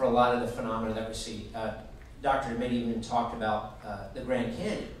for a lot of the phenomena that we see. Dr. Damadian even talked about the Grand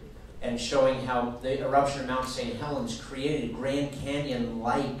Canyon and showing how the eruption of Mount St. Helens created Grand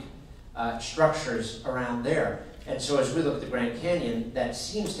Canyon-like structures around there. And so as we look at the Grand Canyon, that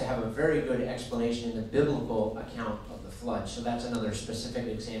seems to have a very good explanation in the biblical account of the flood. So that's another specific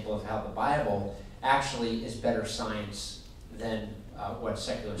example of how the Bible actually is better science than what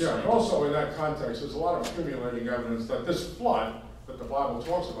secular science is. Yeah, and also in that context, there's a lot of accumulating evidence that this flood that the Bible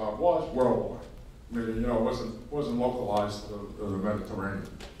talks about was worldwide. I mean, you know, it wasn't localized to the Mediterranean.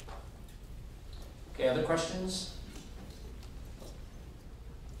 Okay, other questions?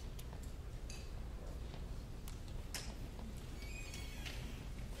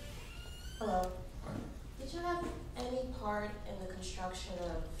 Hello. Did you have any part in the construction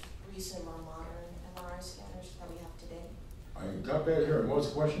of recent or modern MRI scanners that we have today? I got bad hearing. What was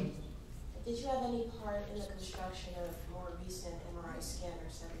the question? Did you have any part in the construction of more recent MRI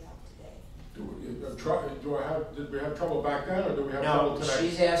scanners that we have today? Did we have trouble back then, or do we have No, trouble today?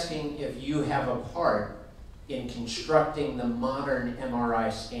 she's asking if you have a part in constructing the modern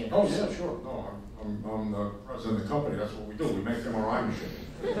MRI scanners. Oh yeah, sure. No, I'm the president of the company. That's what we do. We make MRI machines.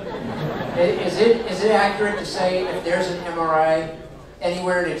 Is it accurate to say if there's an MRI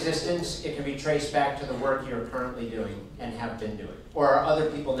anywhere in existence, it can be traced back to the work you're currently doing and have been doing? Or are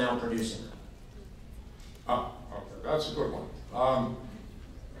other people now producing them? Ah, okay. That's a good one.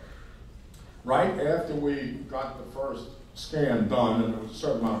 Right after we got the first scan done, and there was a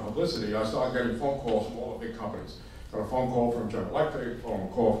certain amount of publicity, I started getting phone calls from all the big companies. Got a phone call from General Electric, a phone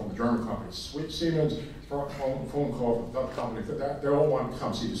call from the German company Siemens, phone call from the Dutch company. They all wanted to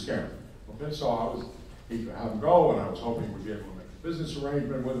come see the scanner. Okay, so I was eager to have them go, and I was hoping we'd be able to make a business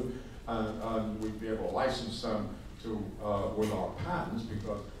arrangement with them, and we'd be able to license them to with our patents,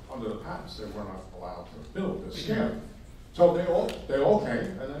 because under the patents they were not allowed to build this scanner. So they all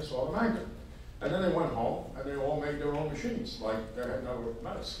came and they saw the magnet. And then they went home and they all made their own machines, like they had never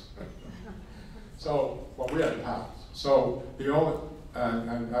met us. So, well, we had patents. So the only,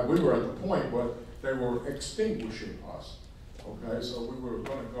 and we were at the point where they were extinguishing us. Okay, so we were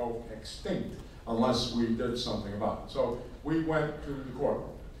going to go extinct unless we did something about it. So we went to the court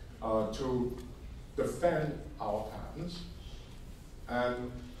to defend our patents,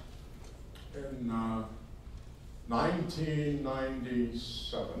 and in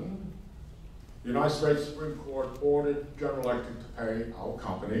 1997. The United States Supreme Court ordered General Electric to pay our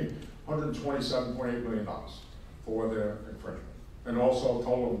company $127.8 million for their infringement, and also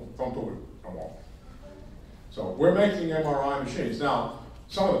told them, don't do it no more. So we're making MRI machines. Now,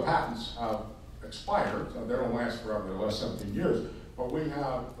 some of the patents have expired, so they don't last forever, they last 17 years, but we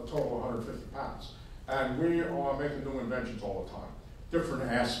have a total of 150 patents. And we are making new inventions all the time.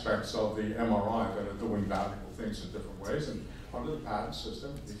 Different aspects of the MRI that are doing valuable things in different ways, and under the patent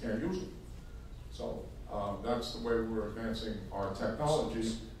system, you can't use them. So that's the way we're advancing our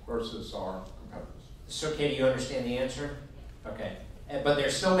technology versus our competitors. So, Katie, you understand the answer? Okay. But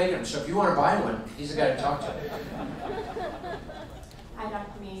they're still making them, so if you want to buy one, he's the guy to talk to. Hi,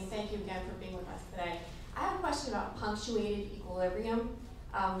 Dr. Meese. Thank you again for being with us today. I have a question about punctuated equilibrium,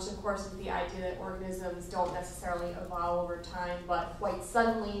 which of course is the idea that organisms don't necessarily evolve over time, but quite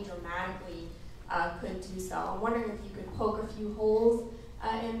suddenly, dramatically, could do so. I'm wondering if you could poke a few holes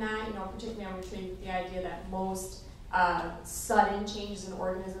in that. Particularly I'm intrigued with the idea that most sudden changes in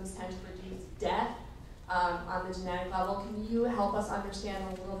organisms tend to produce death on the genetic level. Can you help us understand a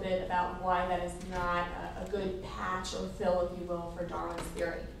little bit about why that is not a good patch or fill, if you will, for Darwin's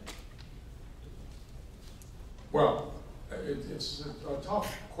theory? Well, it's a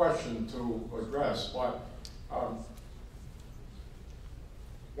tough question to address, but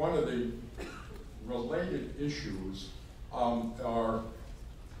one of the related issues are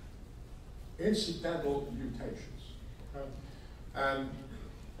incidental mutations. Okay? And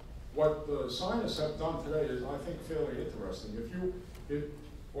what the scientists have done today is, I think, fairly interesting.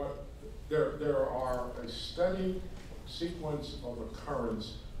 There are a steady sequence of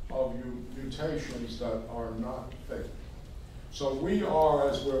occurrence of mutations that are not fatal. So we are,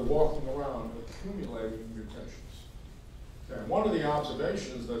 as we're walking around, accumulating mutations. And one of the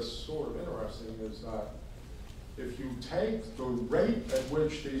observations that's sort of interesting is that if you take the rate at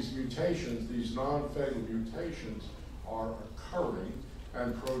which these mutations, these non-fatal mutations, are occurring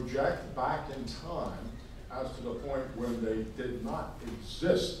and project back in time as to the point when they did not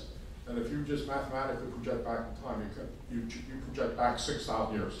exist, and if you just mathematically project back in time, you project back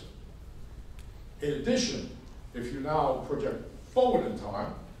 6,000 years. In addition, if you now project forward in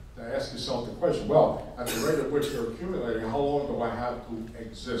time, to ask yourself the question, well, at the rate at which they're accumulating, how long do I have to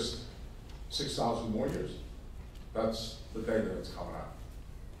exist? 6,000 more years. That's the data that's coming out.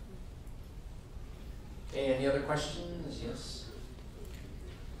 Okay, any other questions? Yes?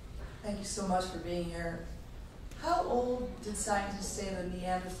 Thank you so much for being here. How old did scientists say the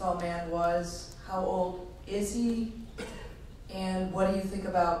Neanderthal man was? How old is he? And what do you think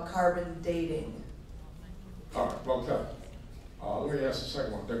about carbon dating? All right, okay. Let me ask the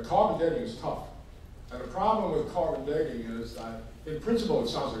second one. The carbon dating is tough. And the problem with carbon dating is that, in principle, it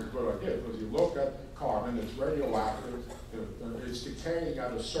sounds like a good idea, because you look at carbon, it's radioactive, it's decaying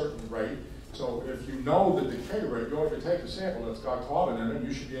at a certain rate. So if you know the decay rate, you ought to take a sample that's got carbon in it, and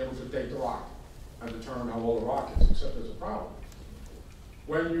you should be able to date the rock and determine how old the rock is, except there's a problem.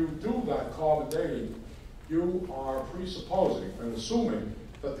 When you do that carbon dating, you are presupposing and assuming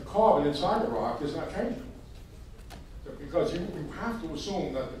that the carbon inside the rock is not changing. Because you have to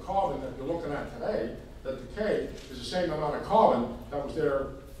assume that the carbon that you're looking at today, that decay, is the same amount of carbon that was there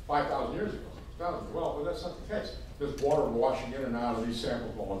 5,000 years ago. Well, but that's not the case. There's water washing in and out of these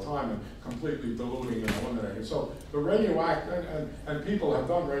samples all the time and completely diluting and eliminating. So the radioactive, and people have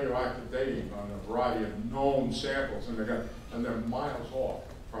done radioactive dating on a variety of known samples, and they're miles off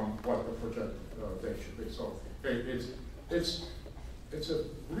from what the projected date should be. So it's a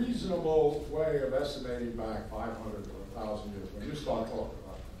reasonable way of estimating back 500 or 1,000 years. When you start talking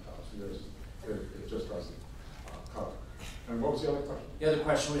about 1,000 years, it just doesn't cover. And what was the other question? The other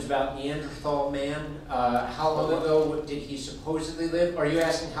question was about Neanderthal man. How long ago did he supposedly live? Are you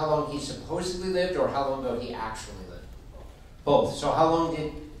asking how long he supposedly lived, or how long ago he actually lived? Both. So how long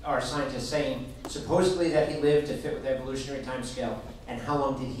did our scientists saying supposedly that he lived to fit with the evolutionary time scale, and how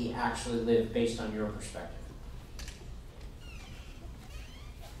long did he actually live based on your perspective?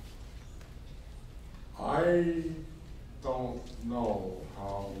 I don't know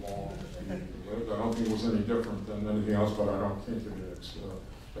how long he lived. I don't think it was any different than anything else, but I can't give you an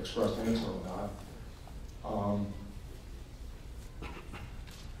expressed answer on that. I don't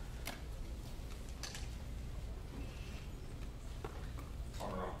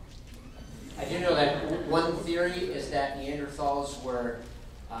know. I do know that one theory is that Neanderthals were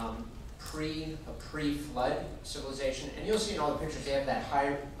pre-flood civilization, and you'll see in all the pictures they have that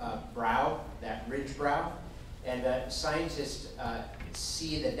high brow, that ridge brow, and scientists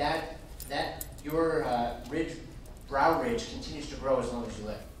see that your brow ridge continues to grow as long as you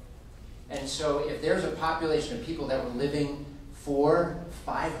live. And so if there's a population of people that were living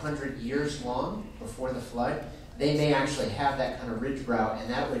 400-500 years long before the flood, they may actually have that kind of ridge brow, and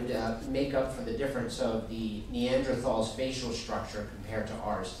that would make up for the difference of the Neanderthals' facial structure compared to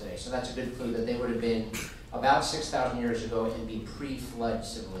ours today. So that's a good clue that they would have been about 6,000 years ago and be pre-flood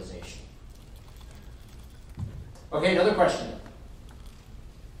civilization. Okay, another question.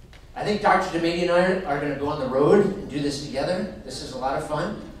 I think Dr. Damadian and I are going to go on the road and do this together. This is a lot of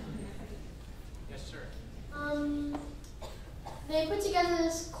fun. Yes, sir. They put together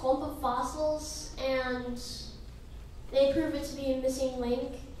this clump of fossils, and they prove it to be a missing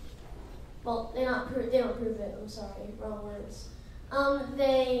link. Well, they don't prove it, I'm sorry, wrong words.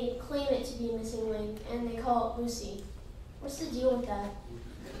 They claim it to be a missing link, and they call it Lucy. What's the deal with that?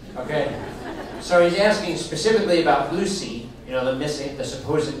 Okay, so he's asking specifically about Lucy, the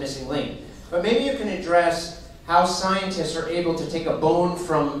supposed missing link. But maybe you can address how scientists are able to take a bone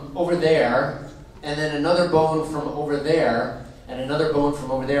from over there and then another bone from over there, and another bone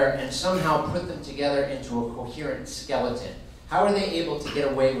from over there, and somehow put them together into a coherent skeleton. How are they able to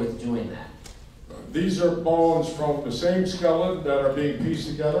get away with doing that? These are bones from the same skeleton that are being pieced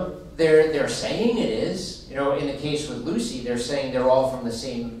together? They're saying it is. You know, in the case with Lucy, they're saying they're all from the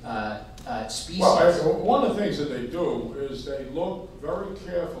same species. Well, one of the things that they do is they look very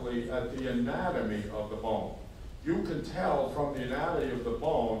carefully at the anatomy of the bone. You can tell from the anatomy of the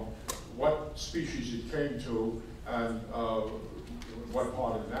bone what species it came to and what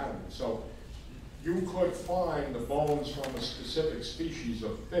part of anatomy. So you could find the bones from a specific species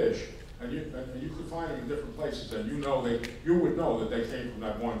of fish, and you could find them in different places, and you would know that they came from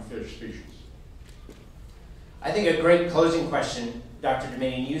that one fish species. I think a great closing question, Dr.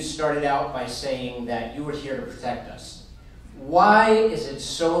 Damadian, you started out by saying that you were here to protect us. Why is it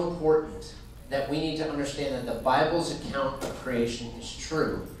so important that we need to understand that the Bible's account of creation is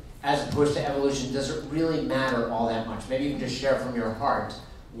true, as opposed to evolution? Does it really matter all that much? Maybe you can just share from your heart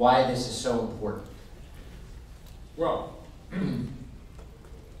why this is so important. Well,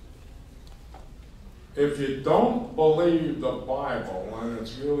 if you don't believe the Bible, and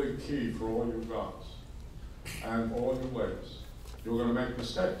it's really key for all you guys and all you ladies, you're going to make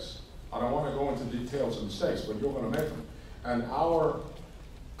mistakes. I don't want to go into details of mistakes, but you're going to make them. And our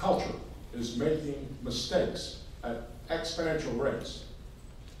culture is making mistakes at exponential rates.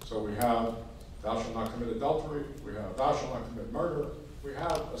 So we have thou shalt not commit adultery, we have thou shalt not commit murder, we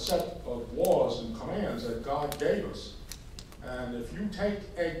have a set of laws and commands that God gave us. And if you take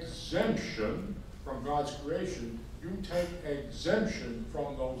exemption from God's creation, you take exemption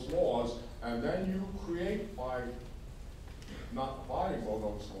from those laws, and then you create, by not abiding by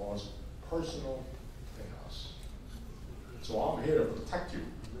those laws, personal chaos. So I'm here to protect you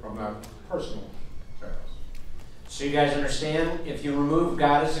from that personal chaos. So you guys understand, if you remove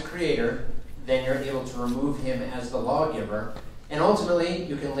God as the creator, then you're able to remove him as the lawgiver, and ultimately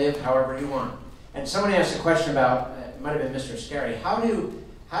you can live however you want. And somebody asked a question about, it might have been Mr. Scary, how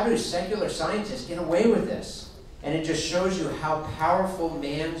do secular scientists get away with this? And it just shows you how powerful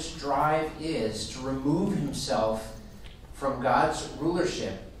man's drive is to remove himself from God's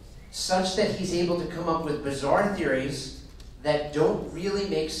rulership, such that he's able to come up with bizarre theories that don't really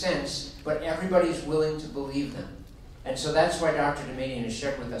make sense, but everybody's willing to believe them. And so that's why Dr. Damadian has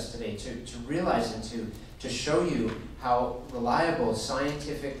shared with us today, to realize and to show you how reliable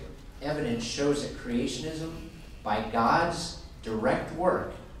scientific evidence shows that creationism, by God's direct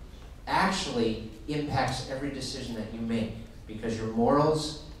work, actually impacts every decision that you make, because your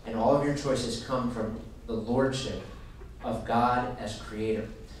morals and all of your choices come from the lordship of God as creator.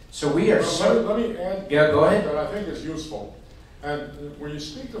 So we are Let me add go ahead. that I think is useful. And when you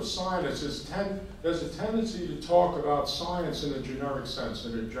speak of science, there's a tendency to talk about science in a generic sense,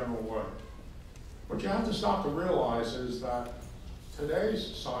 in a general way. What you have to stop to realize is that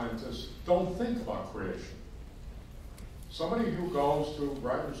today's scientists don't think about creation. Somebody who goes to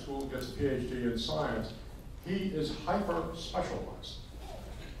graduate school, gets a PhD in science, he is hyper-specialized.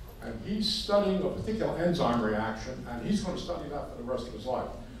 And he's studying a particular enzyme reaction, and he's going to study that for the rest of his life.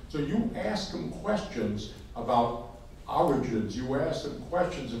 So you ask him questions about origins, you ask him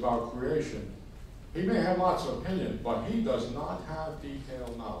questions about creation. He may have lots of opinion, but he does not have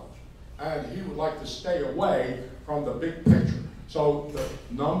detailed knowledge. And he would like to stay away from the big picture. So the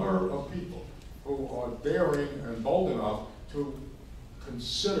number of people who are daring and bold enough to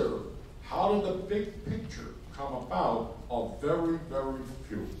consider how did the big picture come about are very, very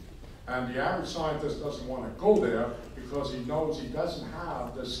few. And the average scientist doesn't want to go there because he knows he doesn't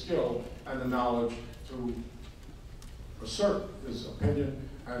have the skill and the knowledge to assert his opinion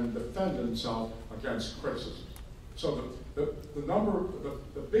and defend himself against criticism. So the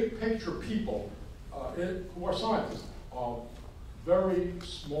big picture people who are scientists are very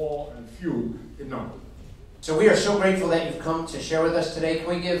small and few in number. So we are so grateful that you've come to share with us today. Can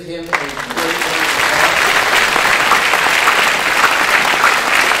we give him a great round of applause?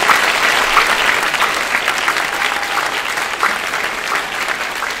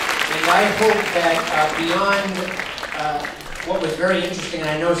 And I hope that beyond what was very interesting, and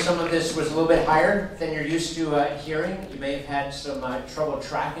I know some of this was a little bit higher than you're used to hearing, you may have had some trouble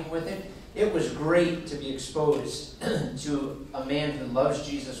tracking with it. It was great to be exposed to a man who loves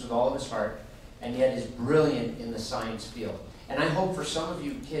Jesus with all of his heart, and yet is brilliant in the science field. And I hope for some of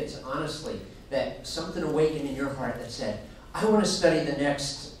you kids, honestly, that something awakened in your heart that said, I want to study the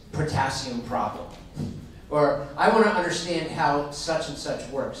next potassium problem. Or I want to understand how such and such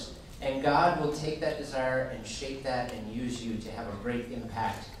works. And God will take that desire and shape that and use you to have a great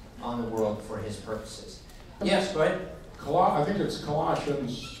impact on the world for his purposes. Yes, go ahead. I think it's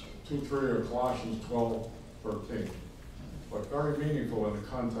Colossians 2:3 or Colossians 12:13, but very meaningful in the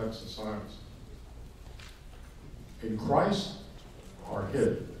context of science. In Christ are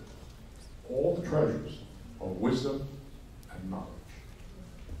hid all the treasures of wisdom and knowledge.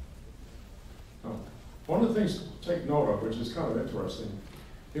 Now, one of the things to take note of, which is kind of interesting,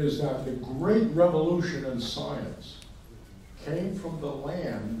 is that the great revolution in science came from the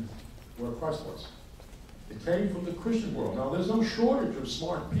land where Christ was. It came from the Christian world. Now, there's no shortage of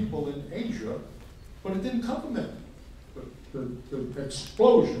smart people in Asia, but it didn't come from them. The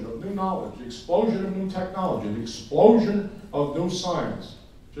explosion of new knowledge, the explosion of new technology, the explosion of new science,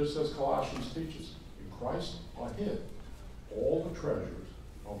 just as Colossians teaches, in Christ are hid all the treasures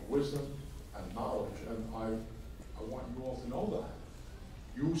of wisdom and knowledge. And I want you all to know that.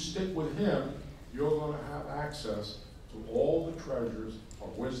 You stick with him, you're going to have access to all the treasures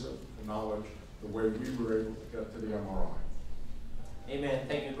of wisdom and knowledge the way we were able to get to the MRI. Amen.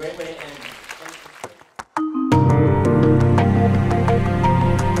 Thank you. Great way to end.